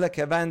 ela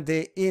kevan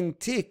de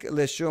intik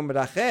leshum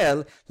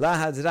Rachel,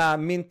 lahadra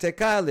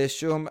minteka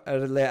leshum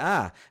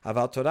Leah.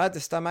 Aval Torah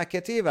destama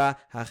ketiva,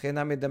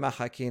 hachina midema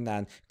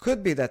hakinan.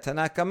 Could be that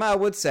Tanakama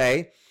would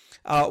say,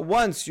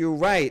 once you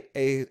write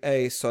a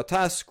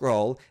sotah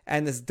scroll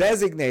and it's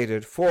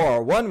designated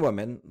for one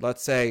woman,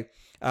 let's say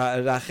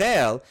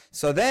Rachel,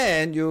 so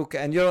then you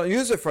don't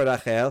use it for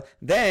Rachel,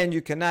 then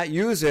you cannot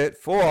use it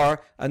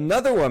for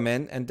another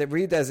woman and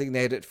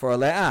redesignate it for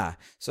Leah.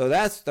 So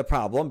that's the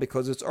problem,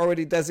 because it's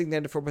already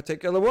designated for a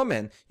particular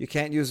woman. You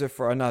can't use it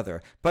for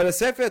another. But a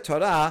Sefer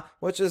Torah,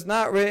 which is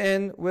not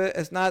written,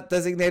 it's not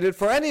designated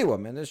for any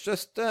woman. It's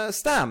just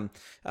stam.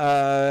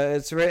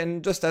 It's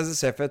written just as a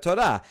Sefer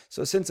Torah.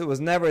 So since it was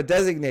never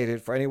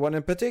designated for anyone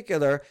in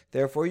particular,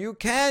 therefore you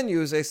can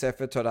use a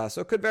Sefer Torah.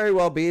 So it could very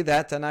well be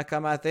that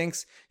Tanakama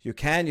thinks you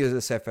can use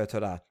a Sefer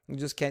Torah. You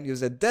just can't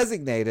use a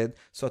designated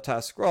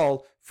sotah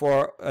scroll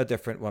for a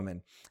different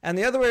woman. And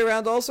the other way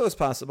around also is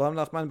possible.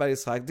 Nachman bar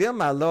Yitzchak,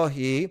 Dilma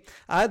lohi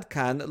ad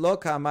kan lo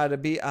ka'amar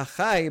Rabbi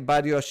Achai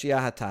bar Yoshia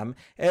hatam,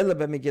 ela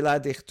b'megillah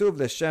dichtuv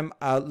l'shum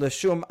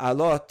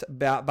alot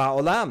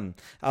ba'olam.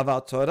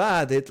 Aval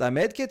Torah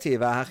ditlamed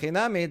ketiva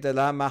hachinami de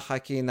la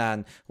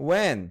machakinan.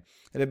 When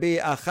Rabbi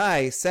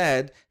Achai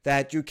said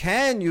that you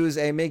can use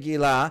a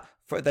Megillah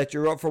that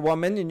you wrote for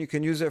woman and you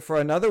can use it for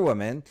another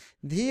woman,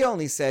 he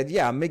only said,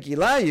 yeah,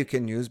 Megillah you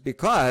can use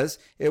because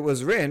it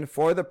was written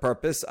for the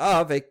purpose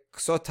of a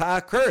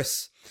sotah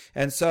curse.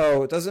 And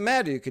so it doesn't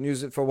matter. You can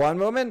use it for one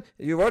woman.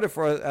 You wrote it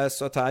for a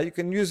sotah. You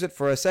can use it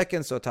for a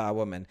second sotah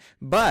woman.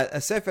 But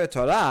a Sefer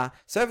Torah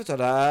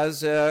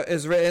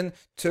is written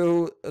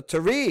to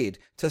read,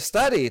 to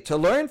study, to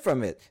learn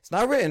from it. It's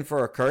not written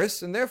for a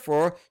curse, and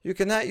therefore you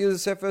cannot use a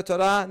Sefer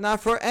Torah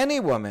not for any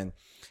woman.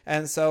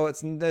 And so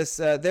it's this.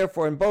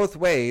 Therefore, in both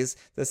ways,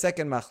 the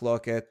second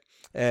machloket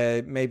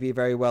may be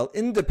very well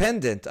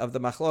independent of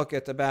the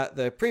machloket about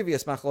the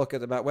previous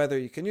machloket about whether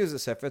you can use a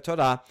Sefer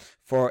Torah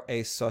for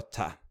a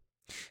sotah.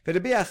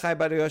 ורבי אחי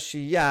בר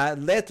יושייה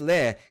לית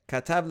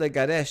כתב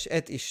לגרש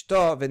את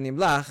אשתו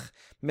ונמלך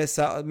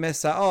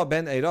מסעו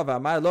בן עירו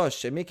ואמר לו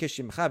שמי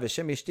כשמך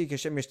ושם אשתי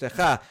כשם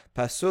אשתך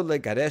פסול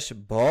לגרש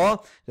בו.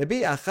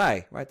 רבי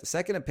אחי, right, the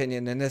second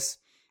opinion in this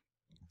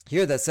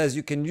here that says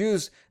you can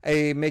use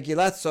a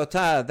Megillat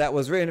Sotah that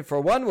was written for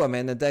one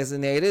woman and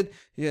designated,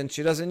 and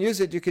she doesn't use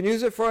it, you can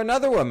use it for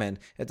another woman.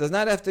 It does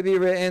not have to be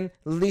written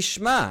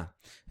Lishma.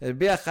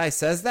 Rabbi Achai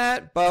says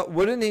that, but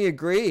wouldn't he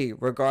agree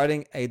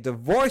regarding a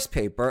divorce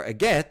paper, a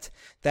get,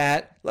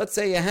 that let's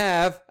say you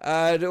have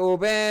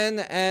Reuben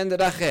and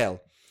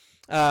Rachel.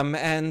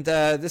 And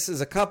this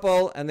is a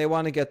couple, and they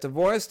want to get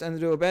divorced,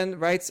 and Reuben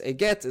writes a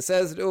get. It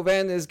says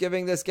Reuben is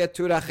giving this get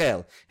to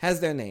Rachel, has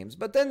their names.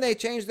 But then they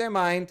change their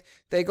mind,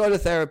 they go to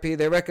therapy,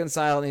 they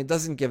reconcile, and he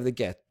doesn't give the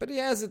get. But he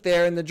has it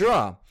there in the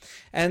drawer.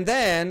 And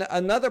then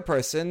another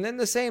person in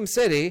the same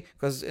city,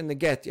 because in the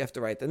get you have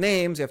to write the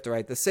names, you have to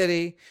write the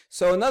city.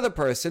 So another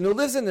person who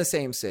lives in the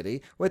same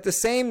city with the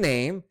same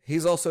name,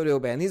 he's also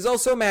Reuben. He's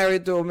also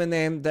married to a woman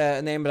named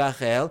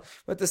Rachel,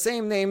 with the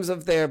same names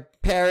of their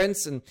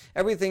parents and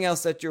everything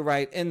else that you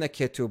write in the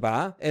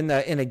ketubah, in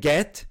a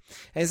get.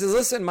 And he says,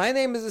 listen, my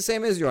name is the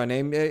same as your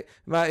name.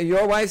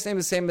 Your wife's name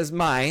is the same as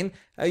mine.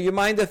 You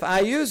mind if I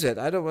use it?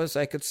 Otherwise,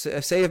 I could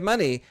save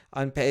money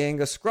on paying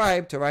a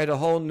scribe to write a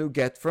whole new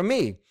get for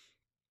me.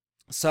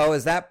 So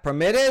is that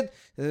permitted?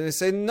 They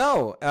say,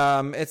 no,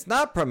 it's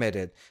not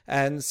permitted.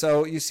 And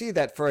so you see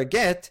that for a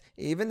get,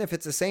 even if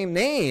it's the same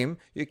name,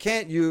 you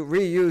can't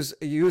use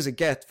a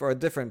get for a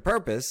different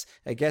purpose.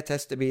 A get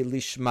has to be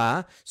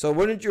lishma. So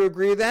wouldn't you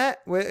agree with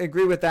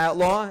that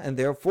law? And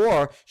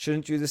therefore,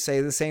 shouldn't you just say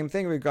the same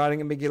thing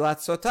regarding a Megillat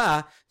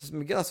Sotah?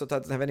 Megillat Sotah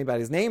doesn't have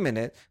anybody's name in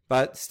it,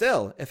 but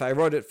still, if I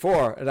wrote it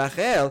for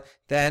Rachel,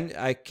 then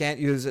I can't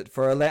use it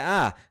for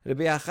Leah.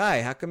 Rabbi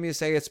Achai, how come you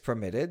say it's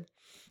permitted?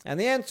 And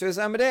the answer is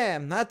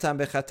Amreh, Natam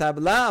bechatab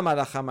la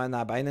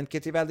amarachamana bainan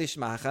kitiba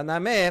lishma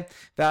chaname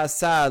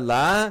ve'asa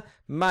la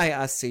mai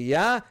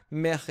asiya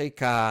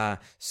mechika.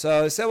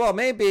 So well,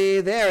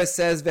 maybe there it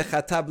says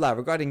vechatab la.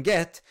 Regarding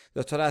get,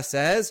 the Torah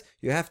says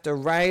you have to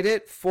write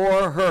it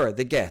for her,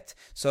 the get.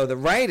 So the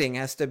writing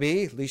has to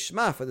be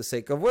lishma, for the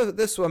sake of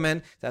this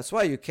woman. That's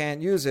why you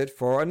can't use it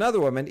for another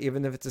woman,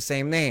 even if it's the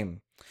same name.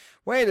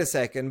 Wait a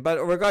second, but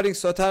regarding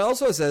Sotah, it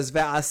also says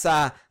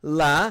ve'asa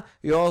la.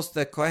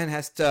 The Kohen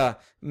has to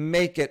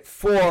make it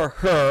for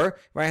her,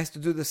 right? Has to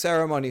do the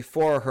ceremony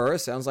for her.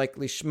 Sounds like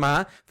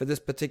lishma for this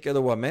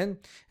particular woman.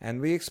 And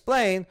we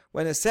explain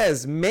when it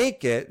says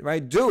make it,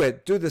 right? Do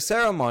the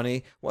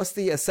ceremony. What's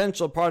the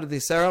essential part of the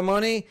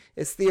ceremony?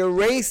 It's the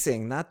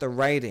erasing, not the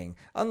writing.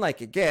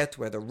 Unlike a get,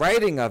 where the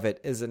writing of it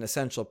is an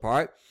essential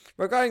part.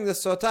 Regarding the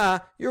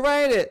Sotah, you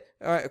write it.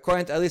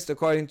 According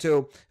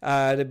to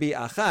Rabbi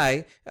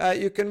Achai,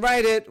 you can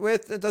write it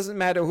with, it doesn't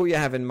matter who you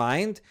have in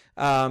mind,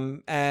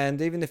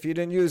 and even if you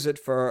didn't use it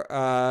for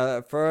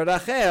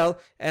Rachel,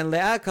 and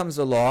Leah comes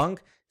along,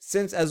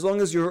 since as long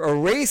as you're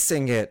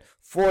erasing it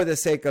for the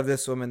sake of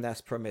this woman,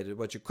 that's permitted.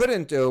 What you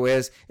couldn't do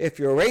is, if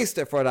you erased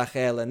it for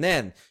Rachel and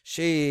then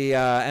she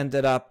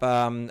ended up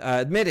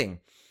admitting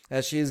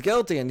that she's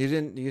guilty and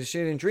she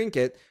didn't drink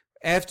it,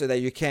 after that,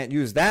 you can't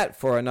use that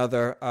for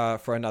another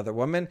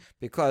woman,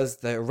 because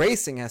the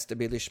erasing has to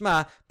be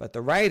lishma, but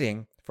the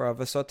writing for a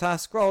Sotah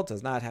scroll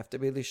does not have to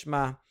be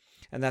lishma,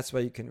 and that's why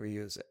you can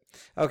reuse it.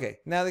 Okay,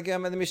 now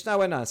the Mishnah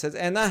went on. It says,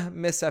 "Enah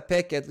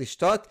misapeket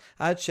lishtot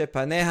ad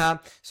shepaneha."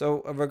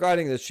 So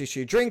regarding that,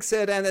 she drinks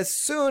it, and as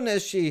soon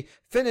as she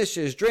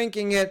finishes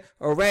drinking it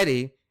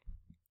already,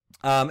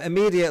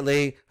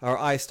 immediately her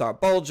eyes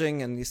start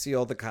bulging and you see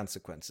all the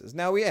consequences.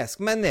 Now we ask,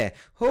 Maneh,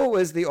 who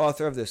is the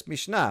author of this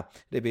Mishnah?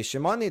 Rabbi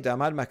Shimon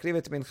damar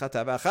makrivet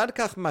minchata v'achar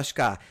kach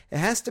mashka. It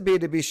has to be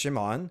Rabbi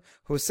Shimon,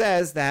 who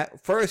says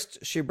that first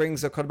she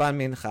brings a korban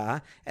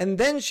mincha, and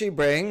then she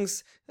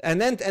brings, and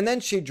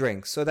then she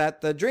drinks, so that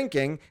the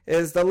drinking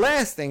is the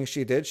last thing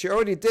she did. She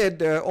already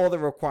did all the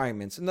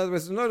requirements. In other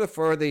words, in order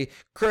for the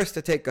curse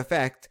to take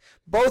effect,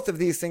 both of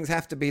these things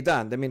have to be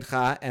done, the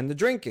mincha and the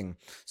drinking.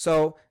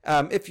 So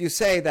if you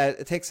say that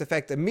it takes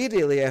effect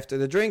immediately after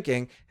the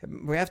drinking,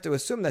 we have to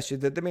assume that she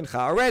did the mincha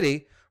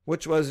already,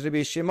 which was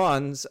Rabbi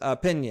Shimon's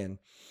opinion.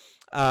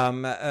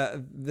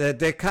 The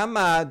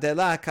dekama de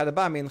la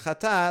karba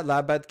minchata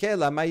la badke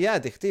la maya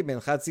dichti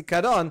minchat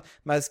zikaron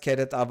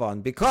mazkeret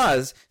avon.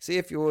 Because, see,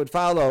 if you would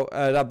follow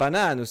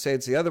Rabbanan, who say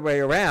it's the other way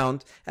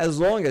around, as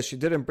long as she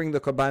didn't bring the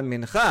korban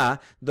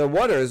mincha, the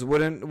waters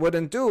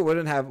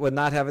would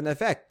not have an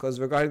effect. Because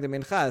regarding the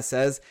mincha, it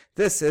says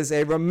this is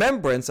a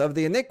remembrance of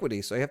the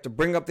iniquity. So you have to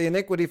bring up the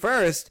iniquity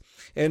first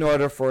in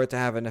order for it to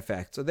have an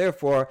effect. So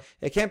therefore,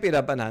 it can't be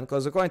Rabbanan,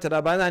 because according to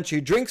Rabbanan, she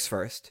drinks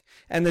first,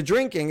 and the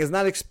drinking is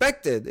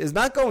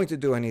not going to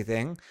do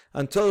anything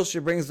until she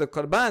brings the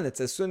korban.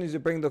 It's as soon as you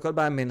bring the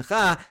korban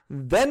mincha,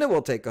 then it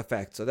will take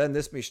effect. So then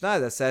this Mishnah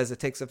that says it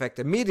takes effect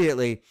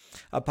immediately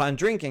upon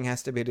drinking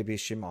has to be Rabbi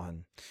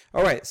Shimon.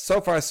 All right, so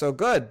far so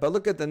good. But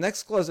look at the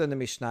next clause in the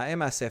Mishnah.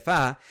 Ema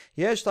sefa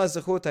yesh la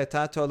zechut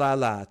hayta tola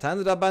la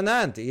tan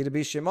Rabbanan ti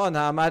Rabbi Shimon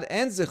ha'amar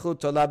en zechut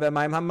tola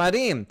b'mayim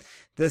hamarim.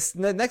 This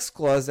next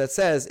clause that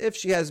says if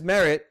she has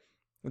merit,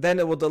 then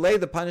it will delay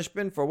the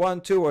punishment for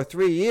 1, 2, or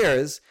 3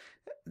 years.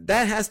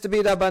 That has to be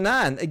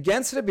Rabbanan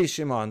against Rabbi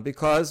Shimon,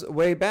 because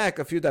way back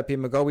a few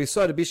dapim ago we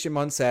saw Rabbi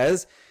Shimon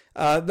says,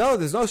 no,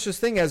 there's no such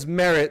thing as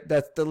merit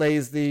that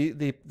delays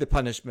the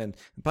punishment.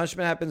 The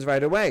punishment happens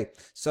right away.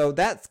 So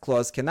that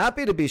clause cannot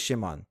be Rabbi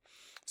Shimon.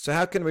 So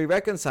how can we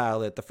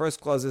reconcile it? The first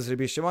clause is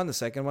Rabbi Shimon, the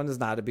second one is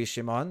not Rabbi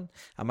Shimon.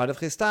 Amar Rav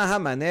Chisda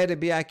hamaneh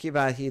Rabbi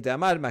Akiva hi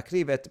damar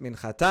makriv et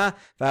minchata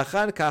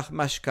v'achar kach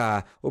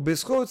mashka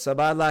ubizchut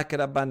sabar la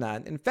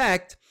k'Rabbanan. In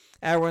fact,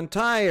 Our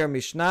entire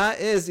Mishnah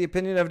is the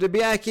opinion of Rabbi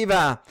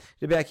Akiva.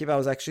 Rabbi Akiva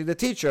was actually the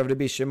teacher of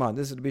Rabbi Shimon.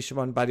 This is Rabbi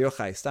Shimon Bar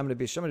Yochai. Stam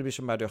Rabbi Shimon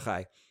Bar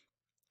Yochai.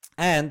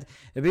 And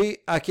Rabbi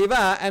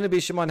Akiva and Rabbi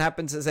Shimon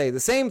happen to say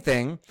the same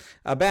thing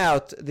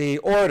about the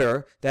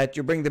order that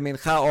you bring the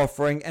mincha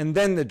offering and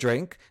then the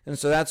drink. And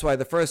so that's why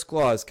the first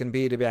clause can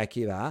be Rabbi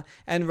Akiva.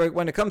 And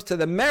when it comes to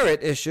the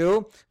merit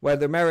issue,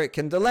 whether merit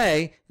can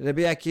delay,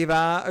 Rabbi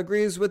Akiva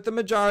agrees with the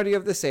majority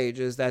of the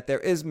sages that there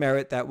is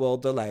merit that will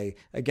delay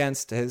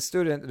against his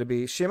student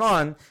Rabbi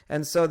Shimon.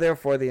 And so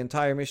therefore the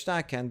entire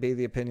Mishnah can be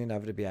the opinion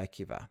of Rabbi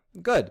Akiva.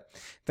 Good.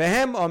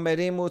 Now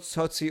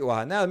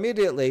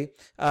immediately,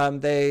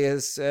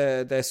 as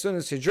soon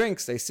as she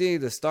drinks, they see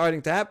this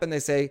starting to happen. They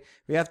say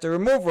we have to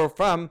remove her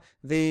from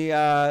the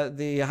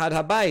had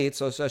habayit,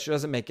 so she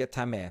doesn't make it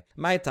tameh.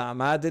 My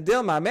tama de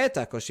dilma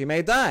meta, because she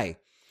may die.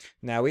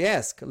 Now we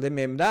ask,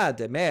 Limimra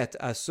demet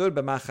asur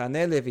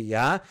b'machane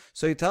leviyah.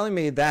 So you're telling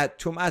me that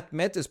tumat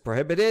met is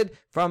prohibited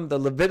from the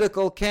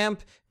Levitical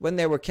camp when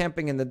they were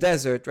camping in the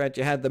desert, right?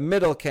 You had the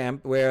middle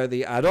camp where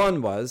the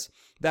Aron was.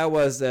 That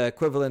was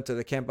equivalent to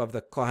the camp of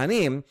the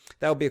Kohanim.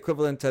 That would be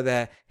equivalent to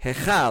the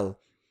Hechal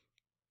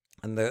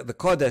and the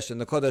Kodesh and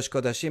the Kodesh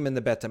Kodashim in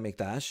the Bet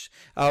HaMikdash.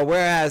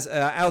 Whereas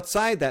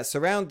outside that,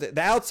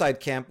 the outside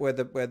camp where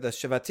the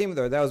Shevatim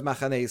there, that was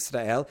Machane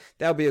Israel,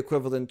 that would be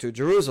equivalent to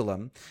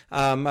Jerusalem.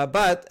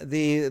 But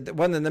the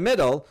one in the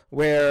middle,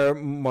 where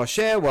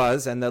Moshe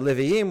was and the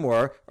Leviim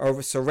were,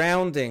 or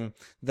surrounding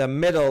the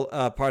middle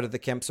part of the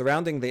camp,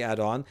 surrounding the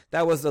Adon,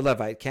 that was the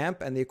Levite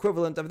camp, and the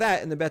equivalent of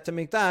that in the Bet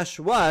HaMikdash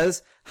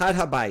was Had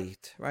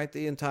Habayit, right?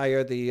 The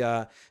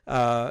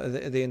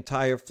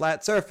entire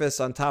flat surface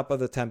on top of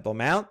the Temple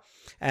Mount,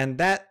 and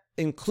that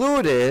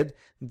included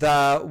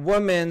the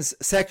women's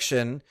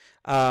section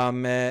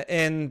in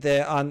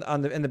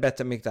the Bet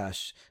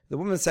HaMikdash. The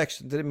women's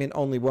section didn't mean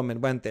only women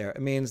went there.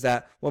 It means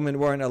that women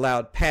weren't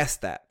allowed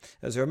past that.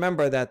 As you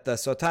remember that the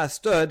Sotah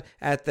stood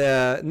at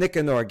the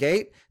Nicanor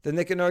gate. The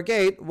Nicanor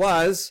gate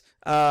was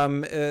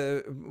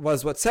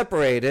what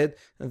separated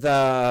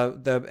the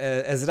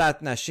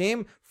Ezrat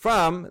Nashim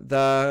from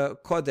the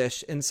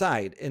Kodesh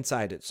inside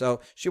it. So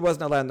she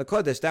wasn't allowed in the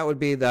Kodesh. That would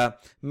be the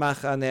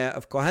Machane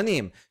of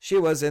Kohanim. She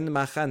was in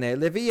Machane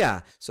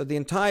Leviyah. So the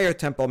entire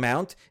Temple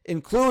Mount,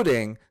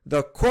 including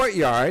the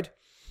courtyard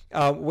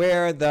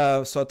where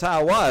the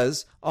Sotah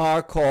was,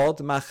 are called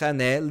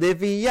Machane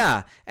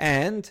Leviyah.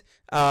 And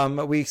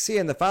we see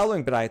in the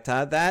following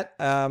Braita that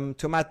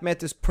Tumat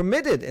Met is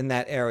permitted in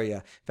that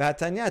area.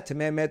 V'atanya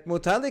Tumei Met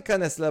mutar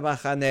likanes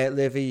lemachane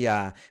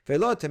Leviyah.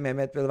 V'lo Tumei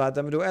Met bilvad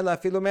amru ela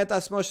afilu met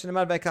asmo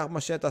shenimar v'ekach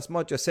Moshe et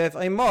asmot Yosef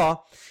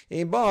imo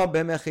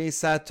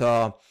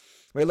b'mechisato.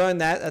 We learn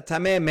that a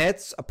Tamei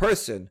Met, a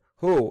person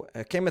who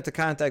came into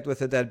contact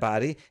with a dead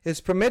body, is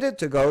permitted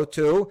to go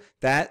to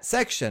that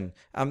section.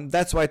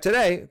 That's why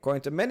today,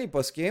 according to many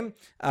poskim,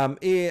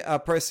 a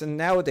person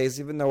nowadays,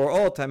 even though we're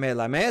all Tamei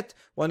Lamet,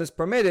 one is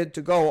permitted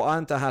to go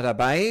on to Har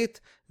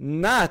HaBayit,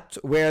 not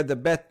where the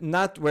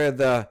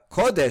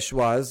Kodesh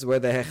was, where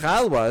the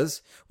Hechal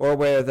was, or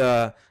where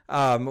the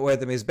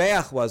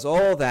Mizbeach was.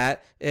 All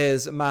that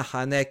is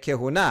Machane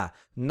Kehuna.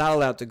 Not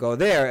allowed to go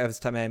there as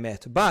Tamei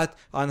Met. But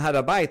on Har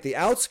HaBayit, the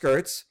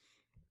outskirts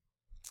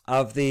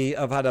of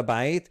Har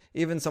HaBayit,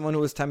 even someone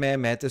who is Tameh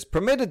Met is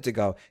permitted to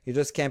go. You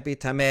just can't be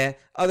Tameh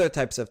other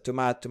types of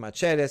Tumat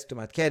Sheres,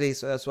 Tumat Keri,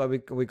 so that's why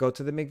we go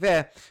to the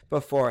Mikveh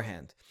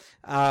beforehand.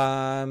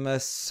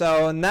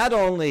 So not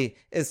only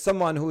is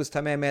someone who is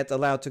Tameh Met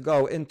allowed to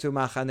go into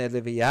Machane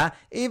Leviyah,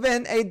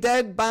 even a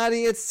dead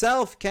body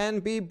itself can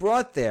be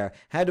brought there.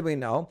 How do we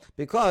know?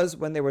 Because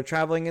when they were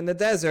traveling in the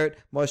desert,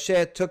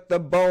 Moshe took the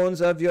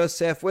bones of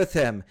Yosef with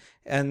him.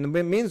 And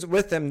it means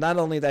with him not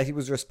only that he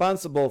was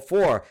responsible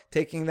for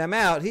taking them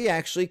out, he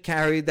actually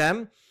carried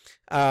them,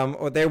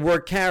 or they were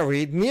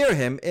carried near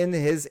him in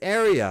his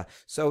area.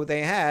 So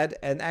they had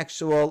an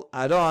actual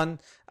Aron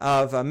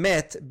of a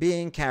Met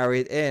being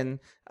carried in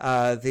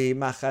the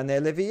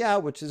Machane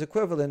Leviyah, which is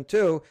equivalent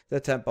to the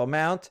Temple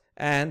Mount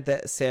and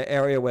the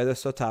area where the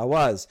Sotah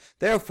was.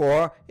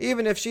 Therefore,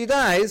 even if she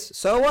dies,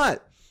 so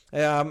what?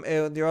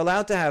 You're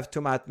allowed to have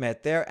Tumat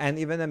Met there, and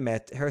even a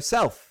Met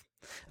herself.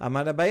 No,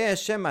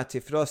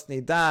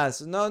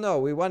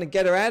 we want to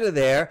get her out of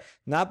there,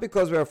 not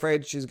because we're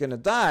afraid she's going to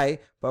die,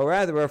 but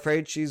rather we're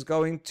afraid she's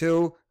going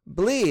to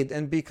bleed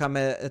and become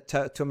a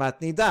Tumat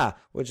Nida,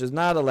 which is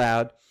not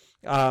allowed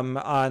on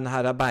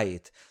Har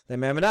HaBayit.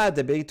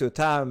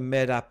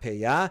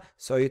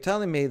 So you're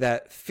telling me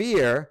that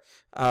fear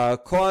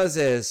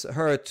causes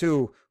her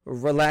to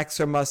relax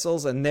her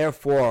muscles and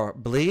therefore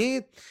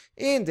bleed?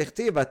 Yes,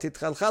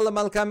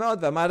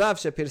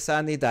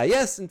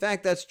 in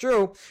fact, that's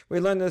true. We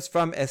learned this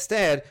from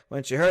Esther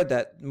when she heard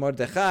that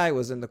Mordechai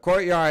was in the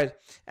courtyard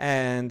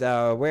and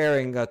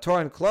wearing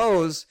torn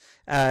clothes.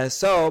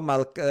 So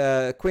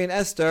Queen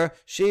Esther,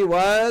 she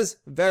was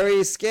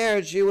very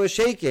scared. She was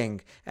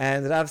shaking.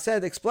 And Rav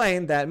said,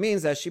 explained, that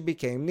means that she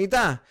became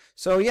Nida.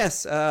 So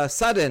yes,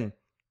 sudden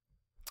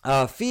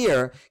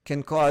fear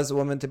can cause a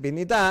woman to be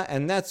nida,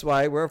 and that's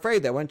why we're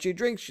afraid that when she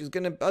drinks, she's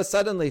going to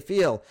suddenly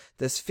feel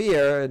this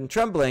fear and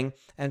trembling,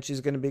 and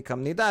she's going to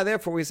become nida.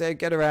 Therefore, we say,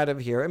 get her out of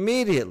here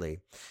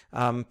immediately.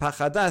 Okay,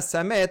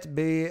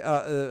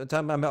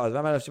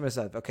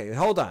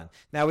 hold on.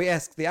 Now we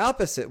ask the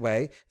opposite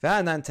way.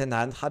 There's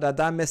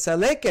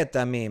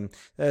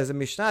a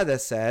Mishnah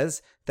that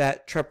says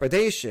that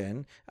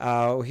trepidation,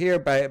 here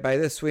by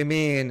this we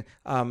mean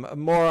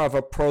more of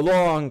a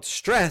prolonged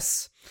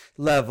stress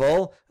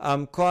level,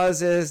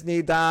 causes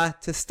nida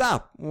to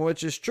stop,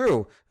 which is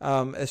true.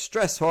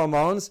 Stress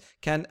hormones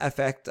can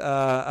affect,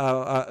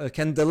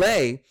 can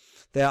delay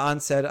the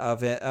onset of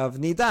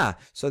nida.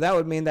 So that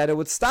would mean that it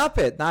would stop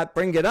it, not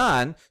bring it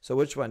on. So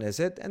which one is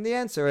it? And the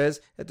answer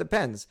is, it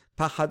depends.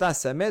 If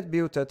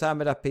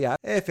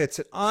it's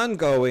an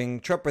ongoing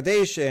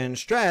trepidation,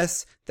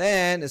 stress,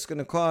 then it's going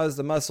to cause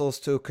the muscles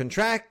to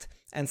contract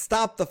and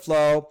stop the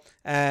flow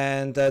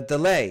and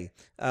delay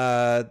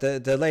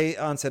the delay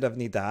onset of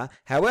nida.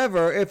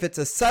 However, if it's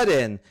a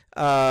sudden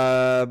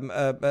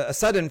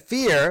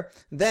fear,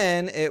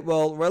 then it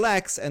will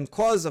relax and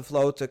cause the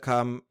flow to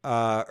come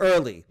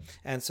early.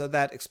 And so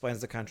that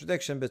explains the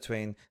contradiction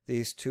between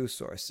these two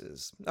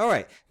sources. All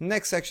right,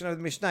 next section of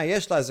the Mishnah.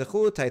 Yesh la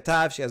zechut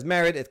taitav. She has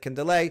married. It can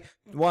delay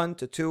 1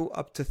 to 2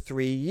 up to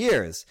 3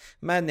 years.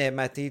 Maneh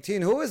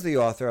matitin. Who is the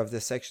author of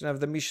this section of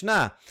the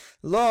Mishnah?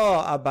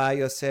 Lo Abba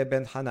Yosef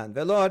ben Hanan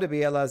velo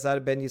Rabbi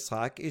Elazar ben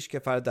Yitzchak ish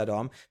Kefar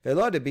Darom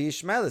velo Rabbi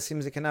Ishmael. It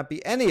seems it cannot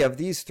be any of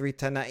these three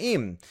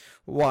Tanaim.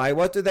 Why?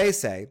 What do they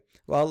say?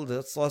 Well,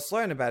 let's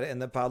learn about it in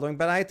the following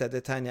baraita.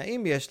 The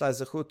Tanyaim yesh la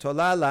zechut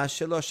tola la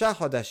shelosha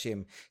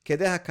chodashim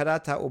kedei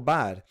hakarat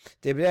ha'ubar.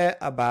 Divrei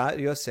Abba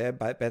Yosef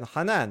ben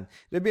Hanan.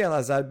 Rabbi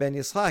Elazar ben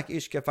Yitzchak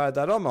ish Kefar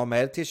Darom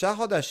omer tisha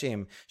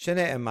chodashim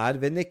shene'emar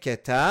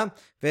v'niketa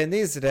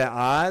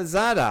v'nizre'a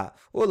zara.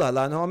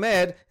 Ulalan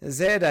omer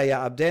zera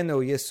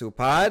ya'abdenu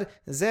yisupar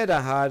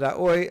zera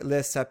ha'ra'oi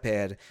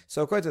lesaper.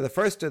 So according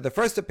to the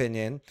first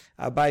opinion,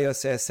 Abba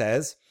Yosef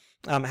says,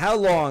 how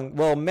long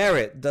will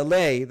merit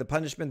delay the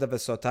punishment of a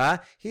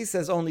sotah? He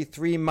says only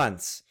 3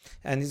 months.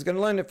 And he's going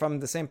to learn it from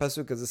the same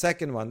pasuk as the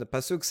second one. The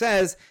pasuk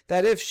says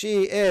that if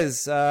she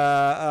is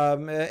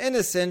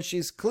innocent,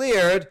 she's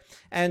cleared,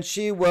 and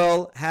she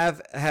will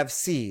have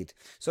seed.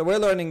 So we're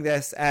learning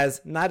this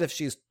as not if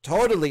she's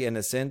totally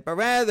innocent, but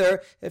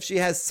rather if she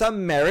has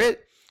some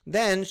merit,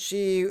 then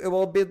it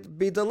will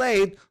be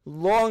delayed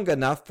long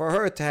enough for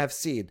her to have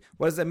seed.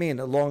 What does that mean,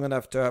 long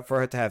enough for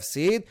her to have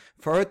seed?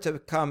 For her to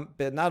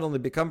not only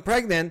become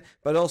pregnant,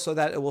 but also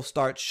that it will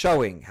start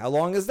showing. How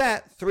long is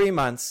that? 3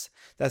 months.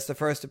 That's the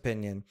first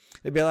opinion.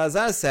 Rabbi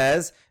Elazar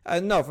says,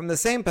 no, from the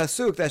same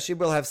pasuk that she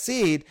will have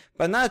seed,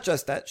 but not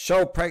just that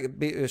show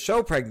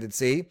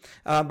pregnancy,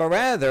 but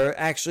rather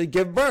actually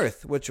give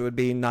birth, which would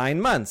be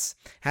 9 months.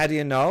 How do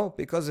you know?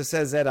 Because it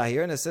says Zerah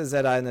here, and it says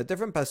Zerah in a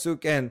different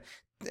pasuk in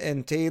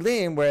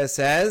Tehillim, where it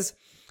says,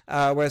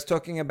 where it's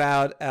talking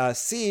about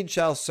seed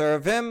shall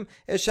serve him,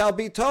 it shall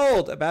be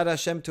told about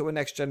Hashem to a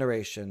next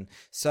generation.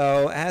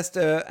 So it has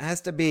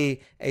to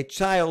be a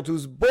child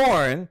who's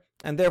born,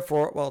 and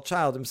therefore,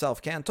 child himself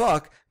can't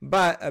talk,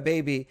 but a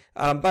baby,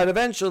 but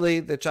eventually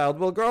the child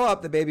will grow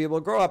up, the baby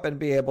will grow up and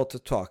be able to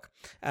talk.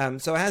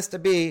 So it has to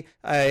be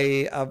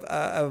a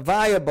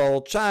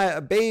viable child,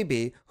 a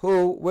baby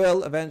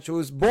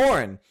who's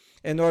born,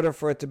 in order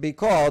for it to be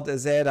called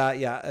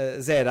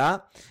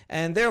Zera,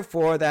 and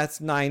therefore that's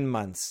 9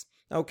 months.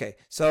 Okay,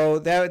 so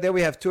there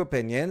we have two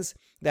opinions,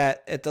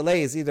 that it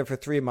delays either for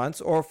 3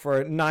 months or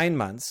for 9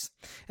 months.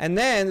 And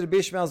then Rabbi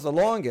Ishmael is the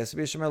longest.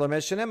 Rabbi Ishmael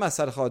omer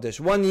 12 chodesh,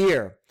 1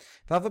 year.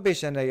 ואף על פי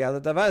שנראה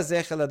לדבר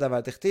זכר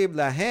לדבר, תכתיב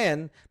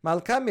להן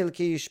מלכה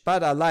מלכי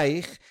ישפר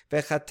עלייך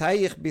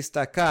וחטאייך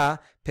בסתקה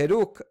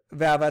פירוק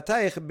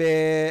ואהבתייך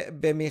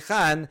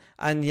במיחן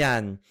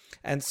עניין.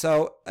 And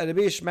so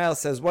Rabbi Ishmael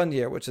says 1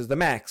 year, which is the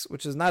max,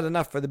 which is not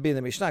enough for the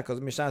Bina Mishnah, because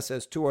the Mishnah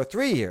says 2 or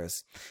 3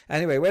 years.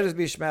 Anyway, where does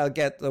Rabbi Ishmael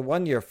get the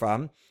 1 year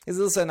from? He says,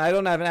 listen, I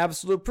don't have an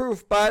absolute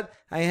proof, but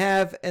I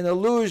have an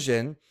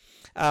illusion.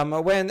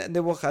 When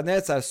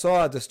Nebuchadnezzar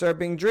saw a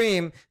disturbing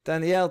dream,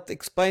 Daniel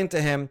explained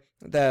to him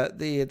that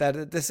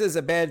this is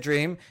a bad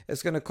dream.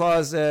 It's going to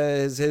cause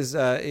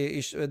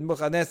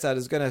Nebuchadnezzar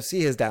is going to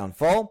see his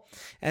downfall.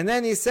 And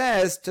then he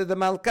says to the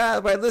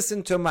Malka,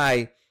 listen to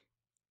my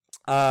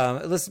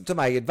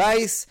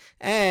advice,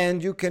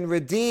 and you can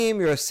redeem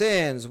your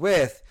sins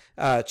with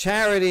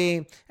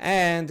charity,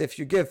 and if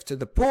you give to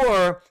the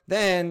poor,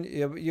 then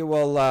you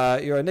will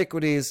your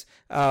iniquities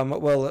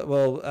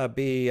will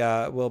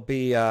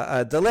be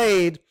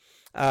delayed.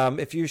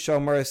 If you show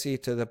mercy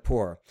to the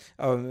poor,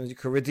 you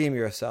can redeem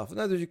yourself. In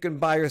other words, you can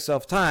buy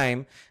yourself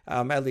time,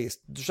 at least.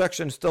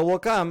 Destruction still will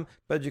come,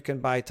 but you can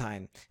buy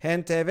time.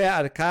 And there'll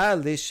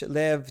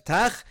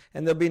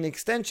be an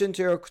extension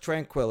to your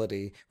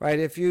tranquility, right?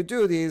 If you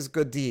do these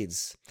good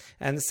deeds.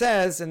 And it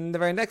says in the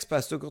very next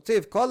pasuk,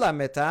 Uchtiv kol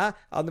ha'meta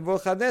al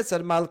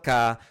Nebuchadnezzar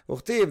malka,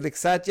 Uchtiv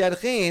liksat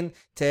yarchin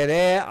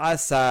tere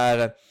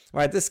asar.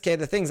 Right,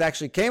 the things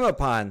actually came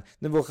upon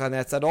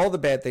Nebuchadnezzar, all the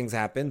bad things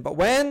happened, but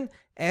when?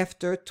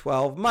 after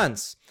 12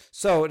 months.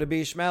 So Rabbi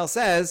Ishmael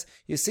says,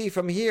 you see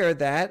from here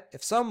that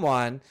if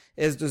someone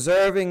is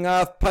deserving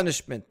of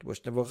punishment,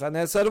 which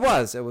Nebuchadnezzar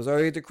was, it was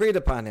already decreed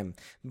upon him,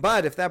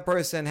 but if that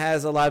person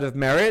has a lot of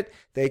merit,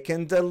 they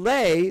can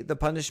delay the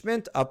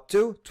punishment up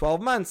to 12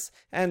 months.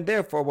 And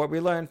therefore, what we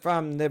learn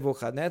from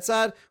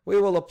Nebuchadnezzar, we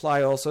will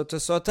apply also to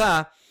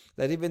Sotah,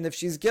 that even if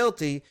she's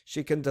guilty,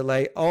 she can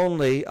delay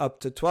only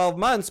up to 12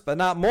 months, but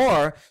not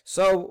more.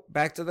 So,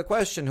 back to the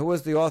question, who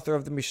was the author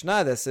of the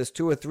Mishnah that says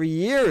 2 or 3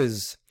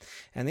 years?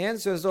 And the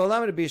answer is, it is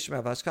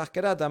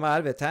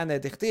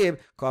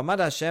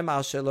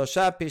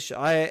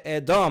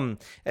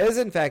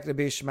in fact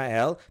Rabbi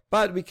Ishmael,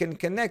 but we can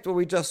connect what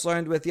we just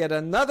learned with yet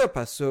another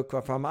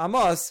pasuk from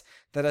Amos,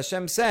 that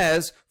Hashem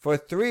says, for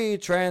 3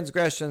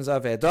 transgressions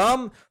of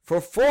Edom,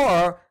 for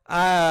 4,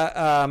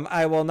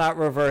 I will not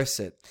reverse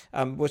it.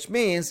 Which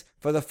means,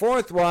 for the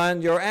 4th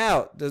one, you're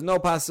out. There's no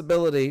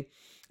possibility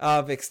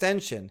of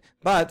extension.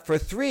 But for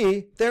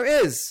 3, there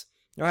is.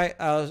 Right?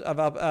 So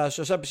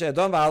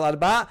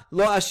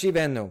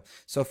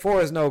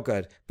 4 is no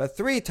good. But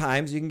 3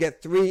 times you can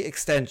get 3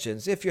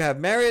 extensions. If you have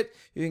merit,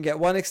 you can get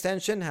 1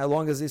 extension. How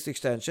long is this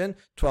extension?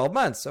 12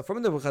 months. So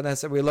from the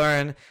Nebuchadnezzar we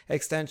learn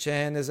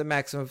extension is a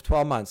maximum of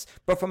 12 months.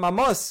 But from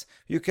Amos,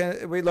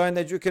 we learn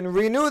that you can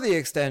renew the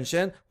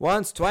extension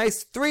once,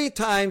 twice, 3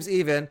 times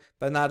even,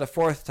 but not a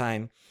 4th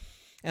time.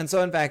 And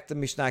so, in fact, the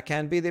Mishnah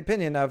can be the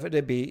opinion of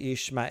Rabbi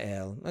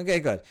Ishmael. Okay,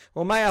 good.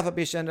 When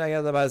Rabbi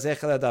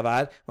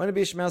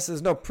Ishmael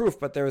says no proof,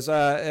 but there's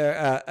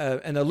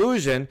an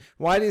illusion,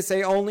 why do you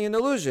say only an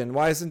illusion?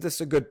 Why isn't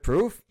this a good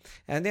proof?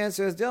 And the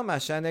answer is, no,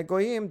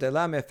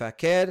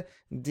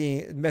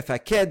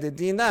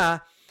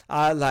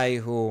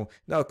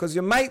 because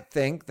you might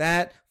think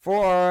that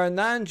for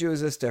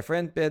non-Jews it's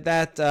different, but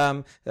that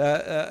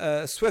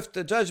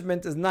swift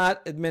judgment is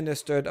not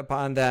administered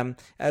upon them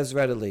as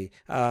readily.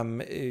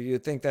 You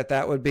think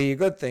that would be a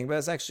good thing, but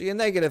it's actually a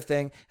negative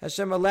thing.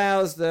 Hashem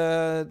allows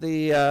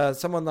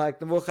someone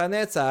like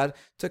Nebuchadnezzar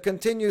to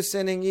continue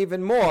sinning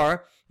even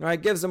more, right?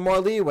 Gives them more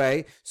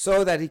leeway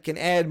so that he can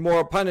add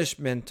more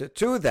punishment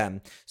to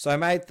them. So I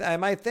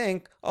might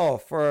think,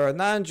 for a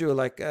non-Jew,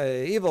 like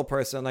an evil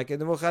person like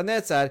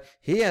Nebuchadnezzar,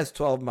 he has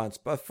 12 months.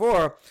 But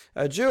for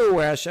a Jew,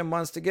 where Hashem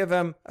wants to give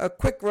him a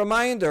quick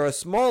reminder, a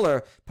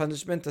smaller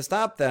punishment to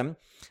stop them,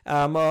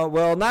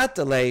 will not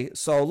delay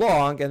so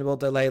long and will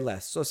delay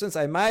less. So since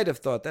I might have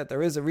thought that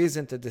there is a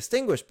reason to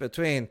distinguish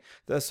between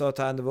the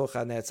Sotah and the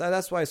Nebuchadnezzar,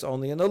 that's why it's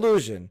only an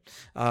illusion.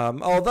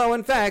 Although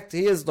in fact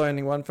he is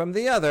learning one from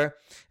the other,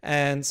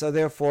 and so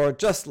therefore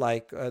just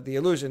like the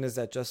illusion is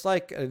that just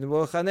like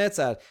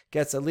Nebuchadnezzar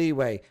gets a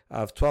leeway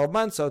of 12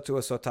 months, so to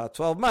a Sotah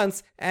 12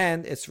 months,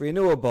 and it's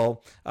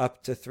renewable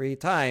up to 3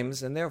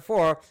 times, and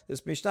therefore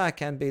this Mishnah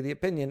can be the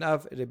opinion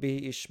of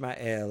Rabbi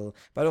Ishmael.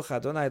 Baruch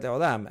Adonai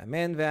Le'olam.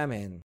 Amen ve'amen.